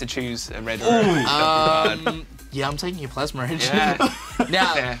 so you get to choose a red or a purple card. Yeah, I'm taking your plasma edge. Yeah.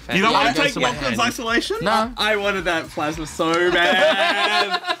 Now, Fair. You don't Yeah, want it to goes take to my Lachlan's hand. isolation? No. I wanted that plasma so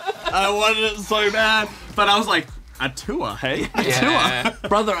bad. I wanted it so bad. But I was like, A tour, hey? Yeah.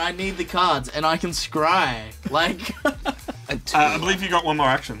 Brother, I need the cards, and I can scry. Like, I believe you got one more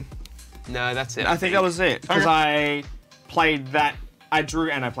action. No, that's it. I think that was it. Because Okay. I played that. I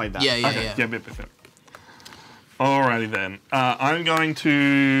drew and I played that. yeah. Yep. Alrighty then. I'm going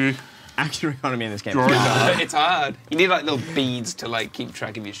to Action economy in this game. draw a card. It's hard. You need like little beads to like keep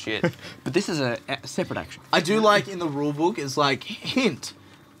track of your shit. But this is a separate action. I do like in the rule book is like hint,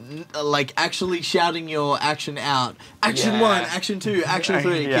 like actually shouting your action out. Action Yeah. 1, action 2, action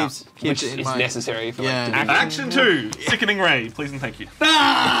 3. Yeah. Keeps it in It's mind. necessary for Yeah. like. Action 2. Sickening Ray. Please and thank you.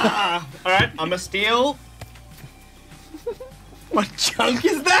 Alright, I'm gonna steal. What chunk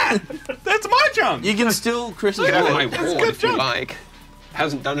is that? That's my chunk. You can still Chris's Get out of my board. ward good if you job. like.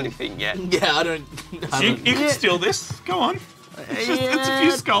 Hasn't done anything yet. Yeah, I don't. You can steal this. Go on. It's a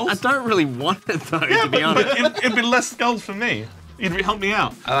few skulls. I don't really want it though, Yeah, to be honest. but it'd be less skulls for me. You'd help me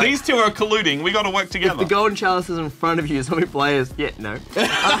out. like- These two are colluding. We got to work together. The golden chalice is in front of you, so many players. Yeah, no. No,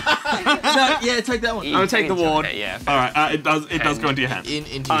 yeah, take that one. I'm gonna take the ward. Okay, yeah. All right. It does go into your hand.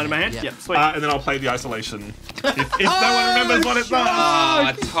 Into Oh, your in my hand? yeah. Yep, sweet. And then I'll play the isolation. If no one remembers what it's done.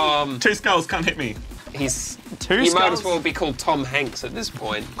 Ah, Tom. 2 skulls can't hit me. He's. Two You might skulls? as well be called Tom Hanks at this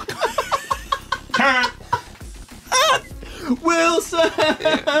point. Turn. Wilson.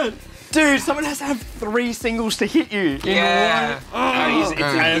 Dude, someone has to have 3 singles to hit you. Yeah. It's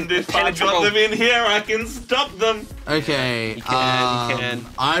And if I've got impenetrable. them in here, I can stop them. Okay. You can.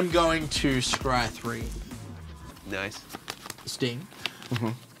 I'm going to scry 3. Nice. Sting.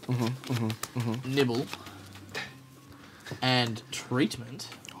 Nibble. And treatment.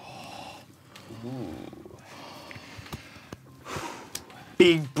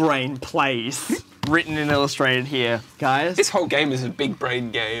 Big brain plays. Written and illustrated here, guys. This whole game is a big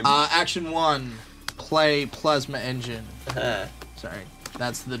brain game. Action 1. Play plasma engine. Uh-huh. Sorry.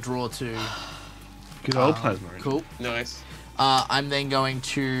 That's the draw 2. Good old plasma. Cool. Nice. I'm then going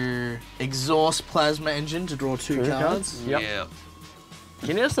to exhaust plasma engine to draw 2 cards. Yep. Yeah.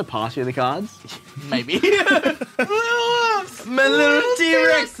 Can you just pass you the cards? Maybe. My little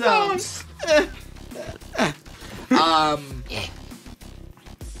T-Rex arms.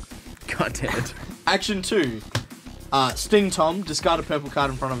 God damn it. Action 2. Sting Tom, discard a purple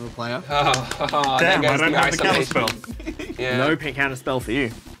card in front of a player. Oh, Damn, there I goes don't the have the counter isolation. spell. Yeah. No counter spell for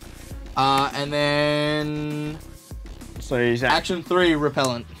you. And then So he's action 3,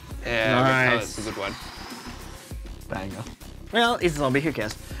 repellent. Yeah, Nice. that's a good one. banger. Well, he's a zombie, who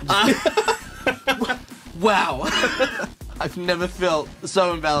cares? Wow. I've never felt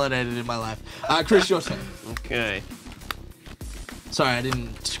so invalidated in my life. Chris, your turn. Okay. Sorry, I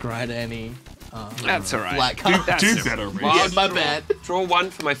didn't scry to any That's alright. black cards. That's Do it. better, Reese. Well, Yeah, I'll my draw- bad. Draw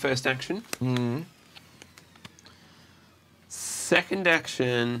 1 for my first action. Second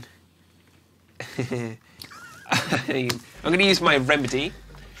action. I'm going to use my remedy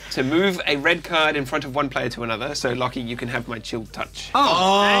to move a red card in front of one player to another. So, Lockie, you can have my chilled touch.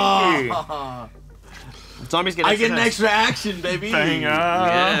 Thank you. Oh, Zombies get I extra get an turns. extra action, baby. Banger.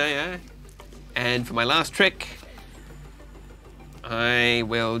 Yeah. And for my last trick, I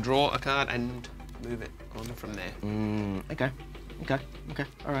will draw a card and move it on from there. Okay.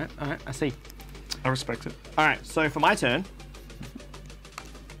 All right. I see. I respect it. All right. So for my turn,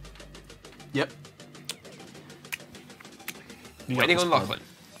 Yep. You got Waiting this, on bud. Lachlan.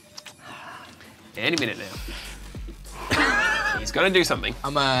 Any minute now. He's going to do something.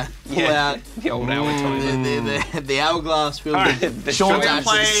 I'm gonna pull out The old hour time. the hourglass filled All right. with The Sean's Sean gonna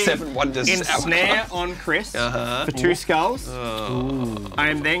play ashes. Seven Wonders ensnare hourglass. on Chris Uh-huh. for 2 skulls. Oh, I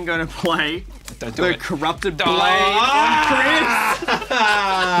am then going to play don't do the it. corrupted Oh. blade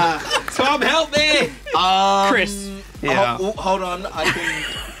on Tom, help me! Chris. Yeah. Hold on,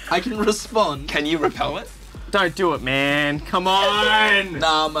 I can respond. Can you repel it? Don't do it, man. Come on.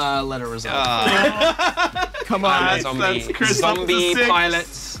 Nah, I'm let it resolve. Come on. Nice. Zombie, That's Chris up to zombie 6.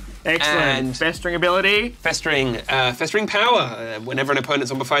 pilots. Excellent. And Festering ability. festering power. Whenever an opponent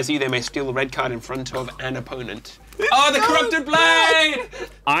zombifies you, they may steal a red card in front of an opponent. Oh, the corrupted blade!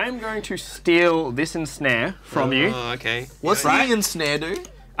 I'm going to steal this ensnare from you. Oh, okay. What's Right. the ensnare do?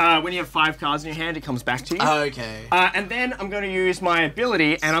 When you have 5 cards in your hand, it comes back to you. Okay. And then I'm going to use my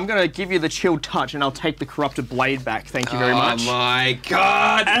ability, and I'm going to give you the chilled touch, and I'll take the corrupted blade back. Thank you very much. Oh my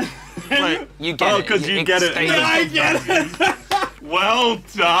god! Wait. You get it. Oh, because you get it. stays- I get it. Well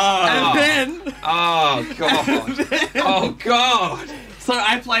done. And then, Oh god. Oh god. so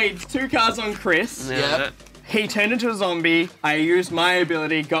I played 2 cards on Chris. Yep. He turned into a zombie. I used my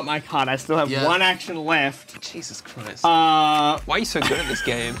ability, got my card. I still have Yeah. 1 action left. Jesus Christ. Uh, Why are you so good at this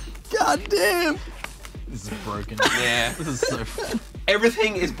game? God damn. This is broken. Yeah. This is so.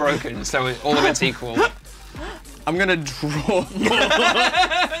 Everything is broken, so all of it's equal. I'm gonna draw.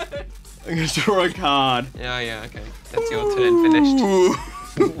 I'm gonna draw a card. Yeah, okay. That's your turn finished.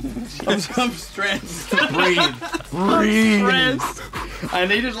 I'm stressed. Breathe. I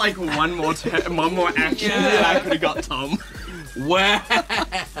needed like one more action, and I could have got Tom. Wow.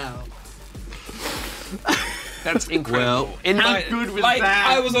 That's incredible. Well, how good was like, that?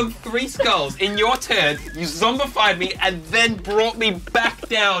 I was on 3 skulls. In your turn, you zombified me and then brought me back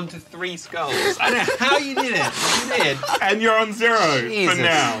down to 3 skulls. I don't know how you did it. You did. And you're on 0 Jesus. for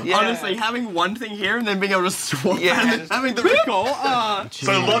now. Yeah. Honestly, having one thing here and then being able to swap Yeah. and then having the recall.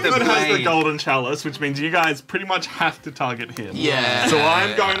 So Lachlan has the blade. golden chalice, which means you guys pretty much have to target him. Yeah. So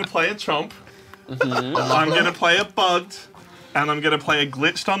I'm going to play a chomp. I'm going to play a bugged. And I'm going to play a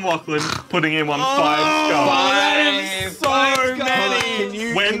glitched on Lachlan, putting him on 5 skulls. So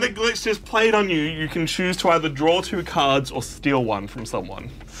many. When the glitch is played on you, you can choose to either draw 2 cards or steal one from someone.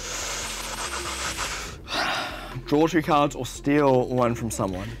 Draw 2 cards or steal one from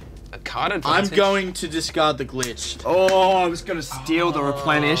someone. A card I'm advantage. going to discard the glitch. Oh, I was gonna steal the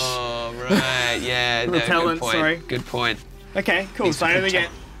replenish. Oh, right. Yeah. No, Repellent, good point. sorry. Good point. Okay, cool. So I only get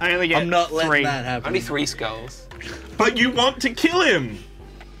I'm not letting 3. that happen. Only 3 skulls. But you want to kill him!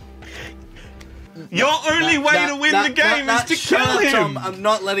 Your only way to win the game is to kill him! Tom, I'm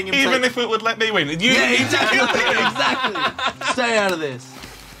not letting him Even play. if it would let me win. You need to kill him! Exactly. Stay out of this.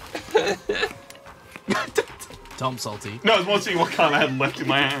 Tom salty. No, I was watching what card I had left in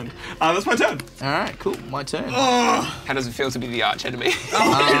my hand. That's my turn. Alright, cool. My turn. How does it feel to be the arch enemy? It's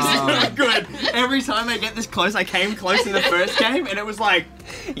not good. Every time I get this close, I came close in the first game, and it was like,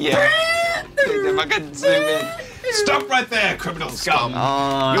 Yeah. If I could zoom in. Stop right there, criminal scum. You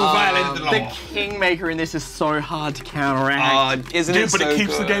violated the law. the Kingmaker in this is so hard to counteract. Isn't Dude, it but so it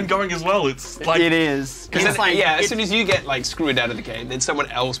keeps the good? game going as well. It's like it is. 'Cause it's like, yeah, as it's- soon as you get like screwed out of the game, then someone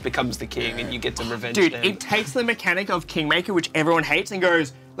else becomes the king and you get to revenge dude, them. it takes the mechanic of Kingmaker, which everyone hates, and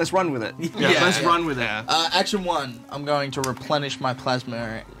goes, let's run with it. Yeah. Let's run with it. Yeah. Action 1. I'm going to replenish my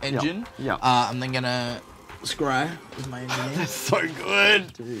plasma engine. Yeah. I'm then gonna scry with my engine. So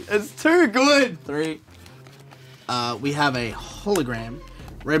good. It's too good. 3. We have a hologram.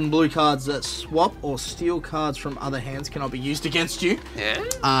 Red and blue cards that swap or steal cards from other hands cannot be used against you.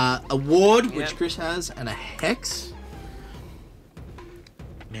 Yeah. A ward, which Yep. Chris has, and a hex.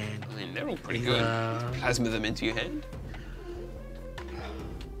 Man. I mean, they're all pretty good. Plasma them into your hand.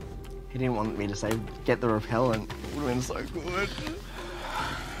 He didn't want me to say get the repellent. It would have been so good.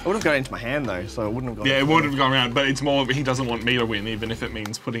 I would have got it into my hand though, so it wouldn't have gone. yeah, it would have gone around, but it's more he doesn't want me to win, even if it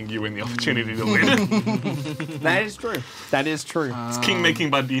means putting you in the opportunity to win. That is true. That is true. It's king making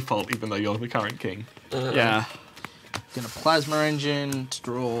by default, even though you're the current king. yeah. Gonna plasma engine to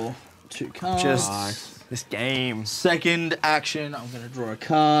draw 2 cards. Just this game. Second action, I'm gonna draw a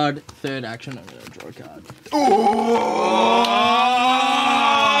card. Third action, I'm gonna draw a card.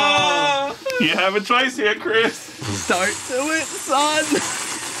 You have a choice here, Chris. Don't do it, son.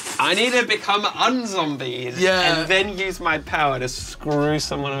 I need to become unzombied. Yeah. And then use my power to screw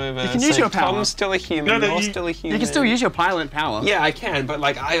someone over. You can use your power. Tom's still a human. No, You're you- still a human. You can still use your pilot power. Yeah, I can, but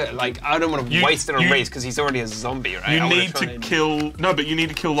I don't want to You- waste it on you- Reese because he's already a zombie, right? You I wanna need try to and- kill. No, but you need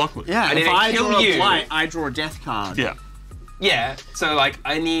to kill Lachlan. Yeah. I need if to I kill draw you. a blight, I draw a death card. Yeah. Yeah, so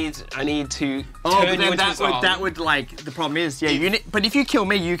I need to Oh, turn but you then into a zombie. that would like the problem is you need, but if you kill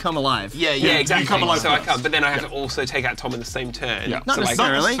me, you come alive. Yeah, Yeah, yeah. exactly. You come alive so I first. can't, but then I have to also take out Tom in the same turn. Yeah. Not so,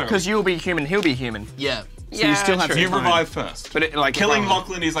 necessarily, because you'll be human, he'll be human. Yeah. So you still have true. to You Fine. revive first. But if Killing I'm-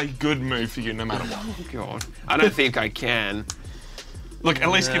 Lachlan is a good move for you, no matter what. Oh god, I don't think I can. Look,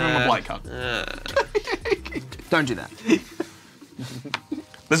 at least give him a blight card. Don't do that.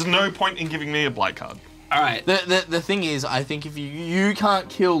 There's no point in giving me a blight card. All right. The thing is, I think if you can't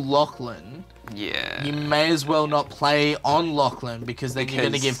kill Lachlan, Yeah. you may as well not play on Lachlan because then you're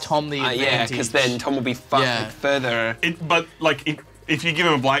going to Because- give Tom the advantage. Yeah, because then Tom will be Yeah. further. But if you give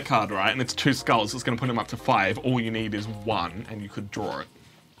him a blight card, right, and it's 2 skulls, it's going to put him up to 5. All you need is 1, and you could draw it.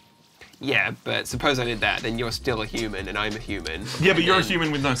 Yeah, but suppose I did that, then you're still a human and I'm a human. Yeah, but And you're a then-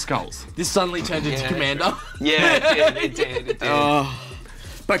 human with no skulls. This suddenly turned into Yeah. Commander. Yeah, it did.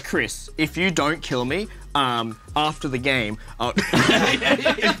 But Chris, if you don't kill me, after the game, I'll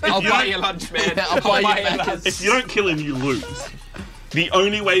buy you lunch, man. Yeah, I'll buy you you back. lunch. If you don't kill him, you lose. The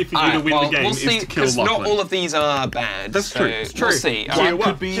only way for you to win the game is to kill because Lachlan. not all of these are bad. That's so true, it's We'll true. see. One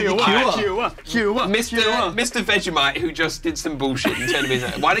could be the cure. Mr. Vegemite, who just did some bullshit and turned his.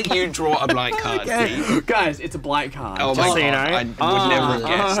 Why don't you draw a blight card, please? Guys, it's a blight card. Oh just my so you God, know. I would never have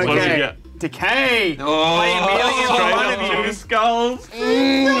guessed. What does he Okay. get? Decay. Oh, Straight up 2 skulls.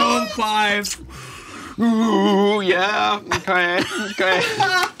 On 5. Ooh, yeah. Okay.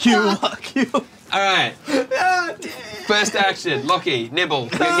 Cure. Alright. First action, Lockie, nibble.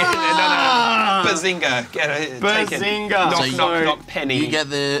 Bazinga. Get it. Take it. Bazinga. Knock, penny. You get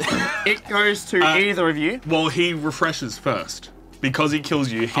the. It goes to either of you. Well, he refreshes first. Because he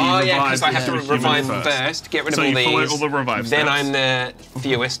kills you, he Oh revives. yeah, because I have to the human revive first. Get rid of So all you these. follow all the revive Then steps. I'm the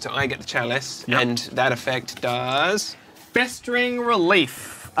fewest. I get the chalice, Yep. and that effect does. Festering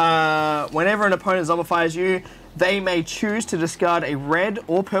Relief. Whenever an opponent zombifies you, they may choose to discard a red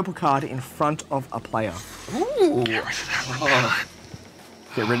or purple card in front of a player. Ooh.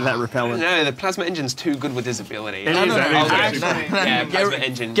 Get rid of that repellent. No, the plasma engine's too good with his ability. It is, no, that no, is no, actually actually- fun. Yeah, plasma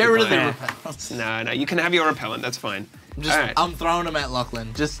engine. Get rid of the Yeah. repellents. No, you can have your repellent. That's fine. Alright. I'm throwing them at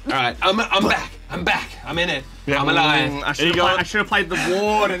Lachlan. Just. Alright, I'm back. I'm back. I'm in it. Yeah. I'm alive. I you go. should have played the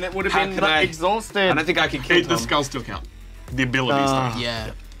ward and it would have How been can I- exhausted. I don't think I can kill The Tom. skulls still count. The abilities don't.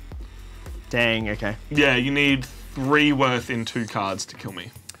 Yeah. Dang, okay. Yeah, you need 3 worth in 2 cards to kill me.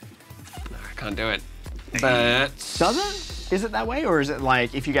 I can't do it. But Does it? Is it that way, or is it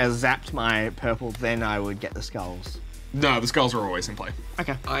like if you guys zapped my purple, then I would get the skulls? No, the skulls are always in play.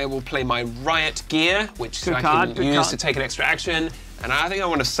 Okay. I will play my riot gear, which Good I card, can good use card. to take an extra action. And I think I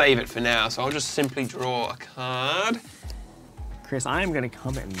want to save it for now, so I'll just simply draw a card. Chris, I am going to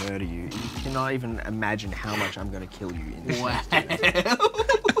come and murder you. You cannot even imagine how much I'm going to kill you in this. Wow.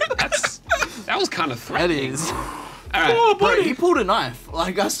 That was kind of That threatening. is. All right. Oh, bro, he pulled a knife.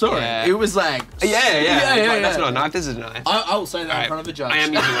 Like, I saw Yeah. it. It was like. Yeah. It's like, that's yeah. not a knife, this is a knife. I will say that in Alright, front of the judge. I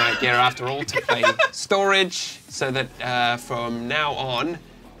am using riot gear after all to play storage, so that from now on,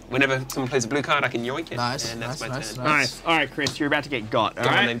 whenever someone plays a blue card, I can yoink it. Nice, and that's nice, my nice, turn. nice. Nice. All right, Chris, you're about to get got. All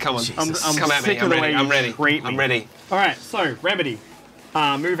Come right. on then, come on. I'm Come at me, sick I'm of the ready, way I'm you ready. treat me. I'm ready. All right, so remedy.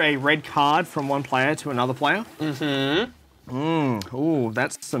 Move a red card from one player to another player. Mm-hmm. Ooh,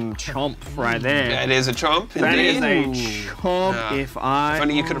 that's some chomp right there. That is a chomp, That is indeed. a chomp. Ah. If I. If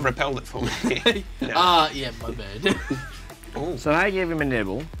only you could have repelled it for me. No. Yeah, my bad. So I give him a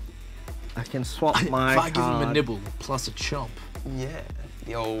nibble. I can swap my If I give him a card. nibble plus a chomp. Yeah,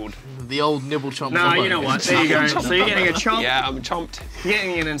 the old. The old nibble chomp. No, combo. you know what? There you go. So you're getting a chomp. Yeah, I'm chomped. You're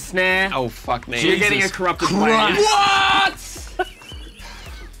getting an ensnare. Oh, fuck me. So you're getting a Jesus corrupted Christ. blade. What?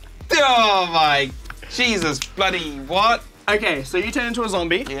 Oh my Jesus bloody what? Okay, so you turn into a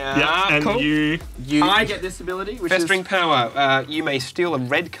zombie. Yeah, Yeah, and cool. you. I get this ability, which Festering is power. You may steal a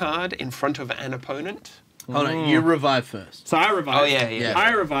red card in front of an opponent. Hold on, you revive first. so I revive. Oh yeah. Yeah. I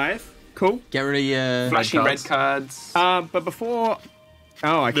revive. Cool. Get rid of your. Flashy red cards. But before.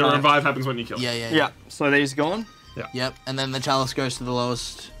 Oh, I The can't. revive happens when you kill. Yeah. Yeah. So these gone. Yep. And then the chalice goes to the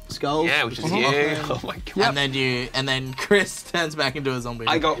lowest skulls. Yeah, which is Mhm. you. Oh my god. And then Chris turns back into a zombie.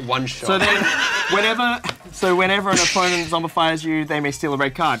 I got one shot. So then, whenever an opponent zombifies you, they may steal a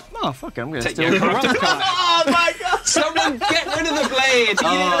red card. Oh fuck it, I'm gonna Take steal a your corrupted card. Oh my god! Someone get rid of the blade. You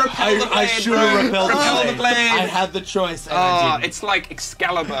need to repel the blade. I should have bro. repelled Repel the the blade. I blade. had the choice. And Oh, I didn't. it's like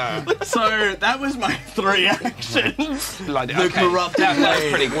Excalibur. So that was my 3 actions. Bloody, The corrupted that was blade,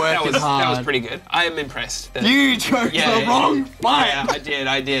 pretty good. That working was hard. pretty good. I am impressed. that- You chose Yeah, the yeah, wrong fight.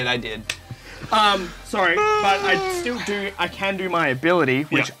 Yeah, I did. Sorry, but I can do my ability,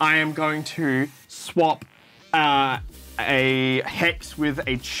 which Yeah. I am going to swap a hex with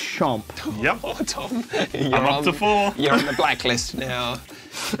a chomp. Yep. Oh, Tom, I'm up to 4. You're on the blacklist now.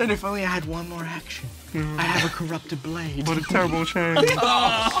 And if only I had one more action. I have a corrupted blade. What a terrible change.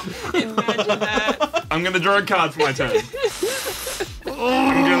 Imagine that. I'm gonna draw a card for my turn.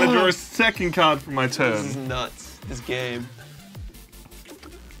 I'm gonna draw a second card for my This is turn. nuts. This game.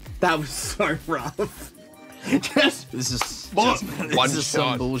 That was so rough. Just This is What? this One is shot.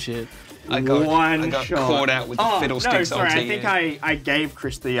 some bullshit. I got one caught shot. out with the Oh, fiddlesticks no, sorry. ulti, I think yeah. I gave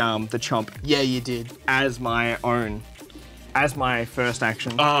Chris the chomp Yeah, you did. as my own, as my first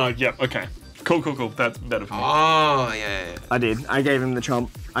action. Yep, okay. Cool. That's better for me. Oh, yeah. I did. I gave him the chomp.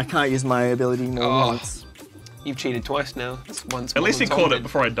 I can't use my ability more than Oh. once. You've cheated twice now. That's once. At least he more than caught Tom it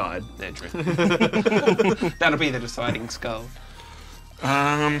before I died. did. Yeah, true. That'll be the deciding skull.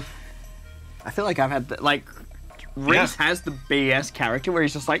 Um, I feel like I've had Reese has the BS character where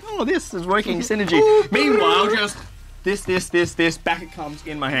he's just like, oh, this is working synergy. Meanwhile, just this, back it comes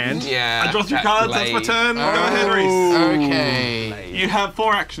in my hand. Yeah. I draw 2 that cards, that's my blade. turn. Go ahead, Reese. Okay. You have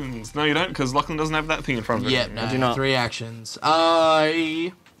 4 actions. No, you don't, because Lachlan doesn't have that thing in front of him. Yep, no, do not. 3 actions.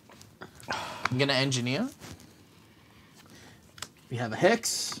 I'm gonna engineer. We have a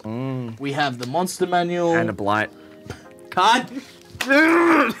hex. We have the monster manual. And a blight. card.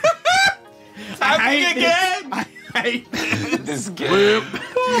 Happening again! I hate This game.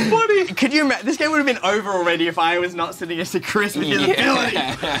 Could you imagine? This game would have been over already if I was not sitting next to Chris with his ability.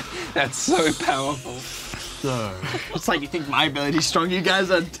 Yeah. That's so powerful. So, It's like you think my ability's strong. You guys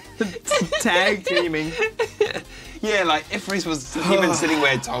are tag teaming. Yeah, like if Reese was even sitting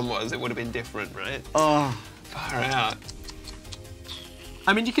where Tom was, it would have been different, right? Oh. Far out.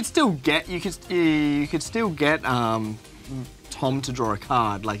 I mean, you could still get Tom to draw a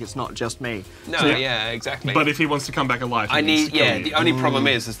card. Like it's not just me. No, yeah, exactly. But if he wants to come back alive, I he needs need, to kill yeah, you. the only problem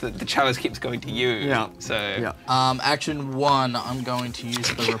is that the challenge keeps going to you. Yeah. So, Yeah. action 1, I'm going to use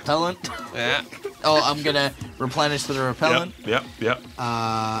the repellent. yeah. Oh, I'm gonna replenish the repellent. Yep.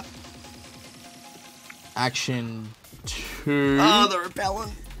 Action 2. Oh, the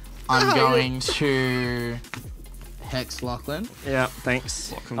repellent. I'm going to Hex Lachlan. Yeah,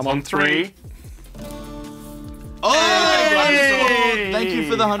 thanks. Lachlan's I'm on on 3. Oh! Hey! Thank you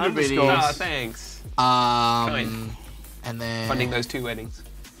for the 100 Underscores. biddies. Oh, thanks. And then Funding those 2 weddings.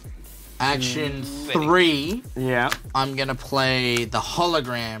 action 3, Yeah. I'm gonna play the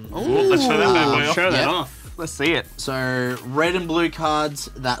hologram. Ooh, let's show that bad boy off. Show that Yep. off. Let's see it. So red and blue cards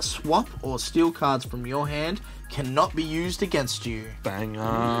that swap or steal cards from your hand cannot be used against you.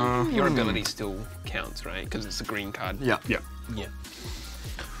 Banger. Your ability still counts, right? Because it's a green card. Yeah. Yeah. Yeah.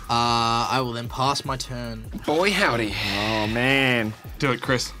 I will then pass my turn. Boy, howdy. Oh man. Do it,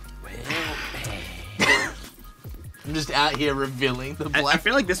 Chris. I'm just out here revealing the I black.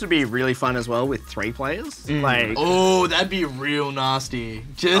 feel like this would be really fun as well with 3 players. Like. Oh, that'd be real nasty.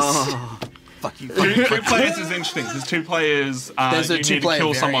 Just Oh. fuck you. Two players is interesting because 2 players, There's a you need to two-player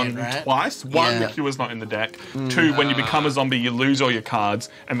kill variant, someone right? twice. 1, Yeah. the cure is not in the deck. 2, when you become a zombie, you lose all your cards,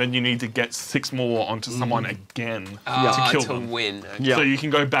 and then you need to get 6 more onto someone again to kill to them. win. Okay. Yeah. So you can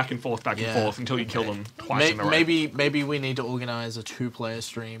go back and forth Yeah. until you kill them twice in a row. Maybe we need to organize a 2-player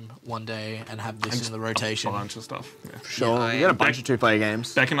stream one day and have this in the A rotation. bunch of stuff. Yeah. Sure. Yeah, We got a bunch of 2-player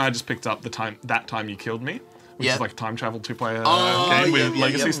games. Beck and I just picked up that time you killed me, which Yeah. is like a time travel 2-player Oh, game with yeah,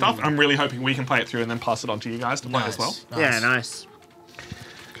 legacy yeah. stuff. I'm really hoping we can play it through and then pass it on to you guys to play as well. Yeah, nice.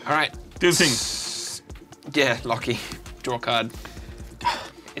 All right. Do the thing. Yeah, Lockie. Draw a card.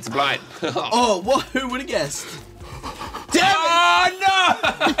 It's a blight. Oh, what? Who would have guessed?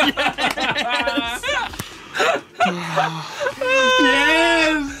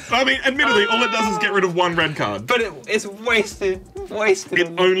 I mean, admittedly, all it does is get rid of 1 red card. But it's wasted. Wasted.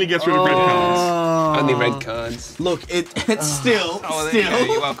 It only gets rid of red cards. Only red cards. Look, it's still Oh, there you go.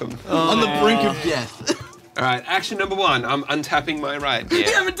 You're welcome. on the brink of death. All right, action number 1. I'm untapping my right. You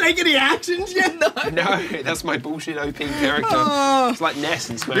Yeah. haven't taken any actions yet, no. No, that's my bullshit OP character. It's like Ness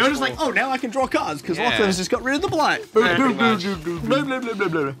and Smash You're just 4. like, oh, now I can draw cards because Yeah. Lachlan's just got rid of the blight. Yeah, pretty much. Blah, blah, blah, blah,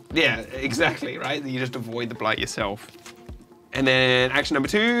 blah. Yeah, exactly, right? You just avoid the blight yourself. And then action number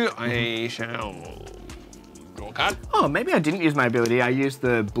 2, I shall draw a card. Oh, maybe I didn't use my ability. I used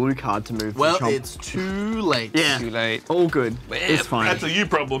the blue card to move. Well, the chomp. it's too late. Yeah. Too late. All good. It's fine. That's a you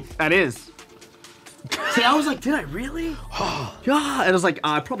problem. That is. See, I was like, did I really? Yeah. It was like,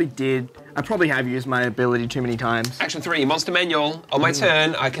 I probably did. I probably have used my ability too many times. Action 3, monster manual. On my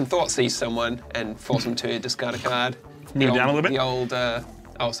turn, I can thought seize someone and force them to discard a card. Move down a little bit. The old,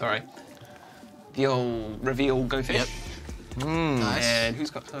 oh, sorry. The old reveal go fish. Yep. Nice. And who's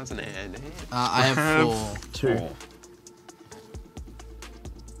got cards in their hand? I have 4. 2.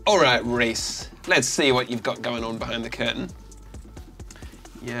 All right, Reese. Let's see what you've got going on behind the curtain.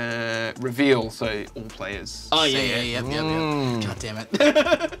 Yeah, reveal, so all players. Oh, see yeah, it. yep. God damn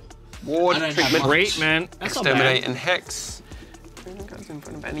it. Ward, I don't have treatment, much. Great, man. That's not exterminate, bad. and hex. Who goes in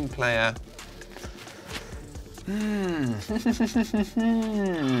front of any player?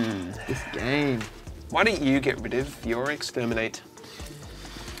 This game. Why don't you get rid of your exterminate?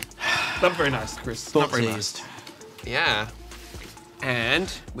 Not very nice, Chris. Thought Not very seized. nice. Yeah.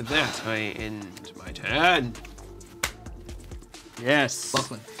 And with that, I end my turn. Yes.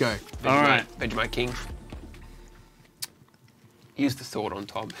 Lachlan, go. All right. Vegemite King. Use the sword on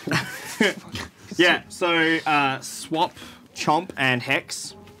Tom. Yeah. So swap chomp and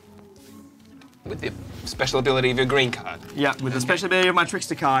hex. With the special ability of your green card. Yeah, with the special ability of my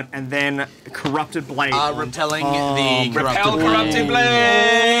trickster card, and then corrupted blade. Repelling the Repel corrupted corrupted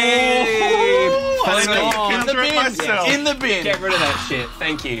blade! I Finally. can do it myself. In the bin. Get rid of that shit.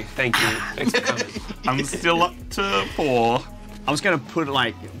 Thank you. Thank you. Thanks for coming. I'm still up to 4. I was gonna put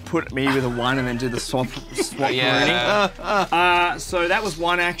me with a 1 and then do the swap Yeah. ruining. So that was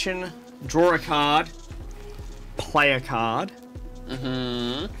 1 action. Draw a card. Play a card.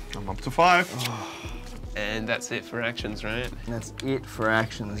 I'm up to 5. And that's it for actions, right? That's it for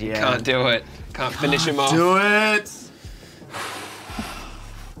actions. Yeah. Can't do it. Can't finish him off. Do it.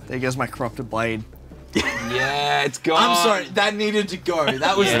 There goes my corrupted blade. Yeah, it's gone. I'm sorry, that needed to go.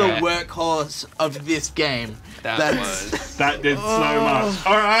 That was Yeah. the workhorse of this game. That was. That did so much.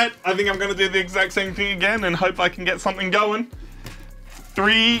 All right, I think I'm going to do the exact same thing again and hope I can get something going.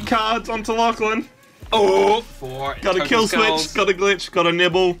 3 cards onto Lachlan. Oh, 4. Got a kill switch, got a glitch, got a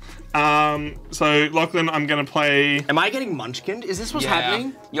nibble. So Lachlan, I'm going to play Am I getting munchkined? Is this what's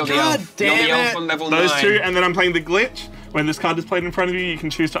happening? You're the God elf. damn You're the elf it. on level those 9. 2, and then I'm playing the glitch. When this card is played in front of you, you can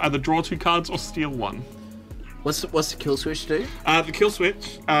choose to either draw 2 cards or steal 1. What's the kill switch do? The kill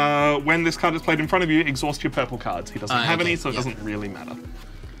switch, when this card is played in front of you, exhaust your purple cards. He doesn't have any, so it doesn't really matter.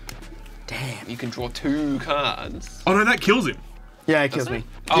 Damn, you can draw 2 cards. Oh no, that kills him. Yeah, it kills me.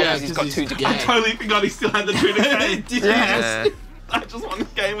 Oh, Yeah, 'cause he's got 2 yeah. I totally forgot he still had the 2 to game. Yeah. I just won the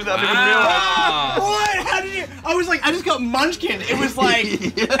game without even realizing. Ah. What? How did you? I was like, I just got munchkin. It was like,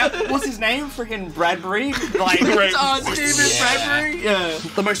 what's his name? Freaking Bradbury? Like, Great. Steven Bradbury? Yeah.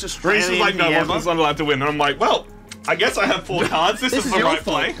 the most Reese Australian is like, no, thing ever. Lachlan's not allowed to win. And I'm like, well, I guess I have 4 cards. This is the your right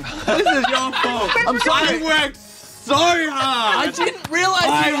fault. play. This is your fault. I'm sorry. I worked so hard. I didn't realize you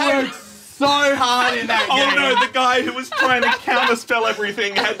I worked worked so hard in that Oh game. no, the guy who was trying to counterspell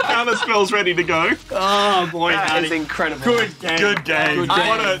everything had counterspells ready to go. Oh boy, That Daddy. is incredible. Good game. Good game. Good What game.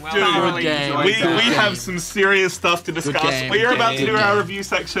 a Well dude. done. Good game. We Good game. have some serious stuff to discuss. game. We are about to Good do our game. review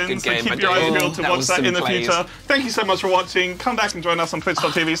section, Good so game, keep but your eyes oh, peeled to that watch was that some in the plays. future. Thank you so much for watching. Come back and join us on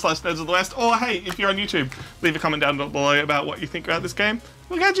twitch.tv/Nerds of the West. Or hey, if you're on YouTube, leave a comment down below about what you think about this game.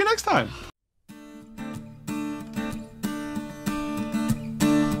 We'll catch you next time.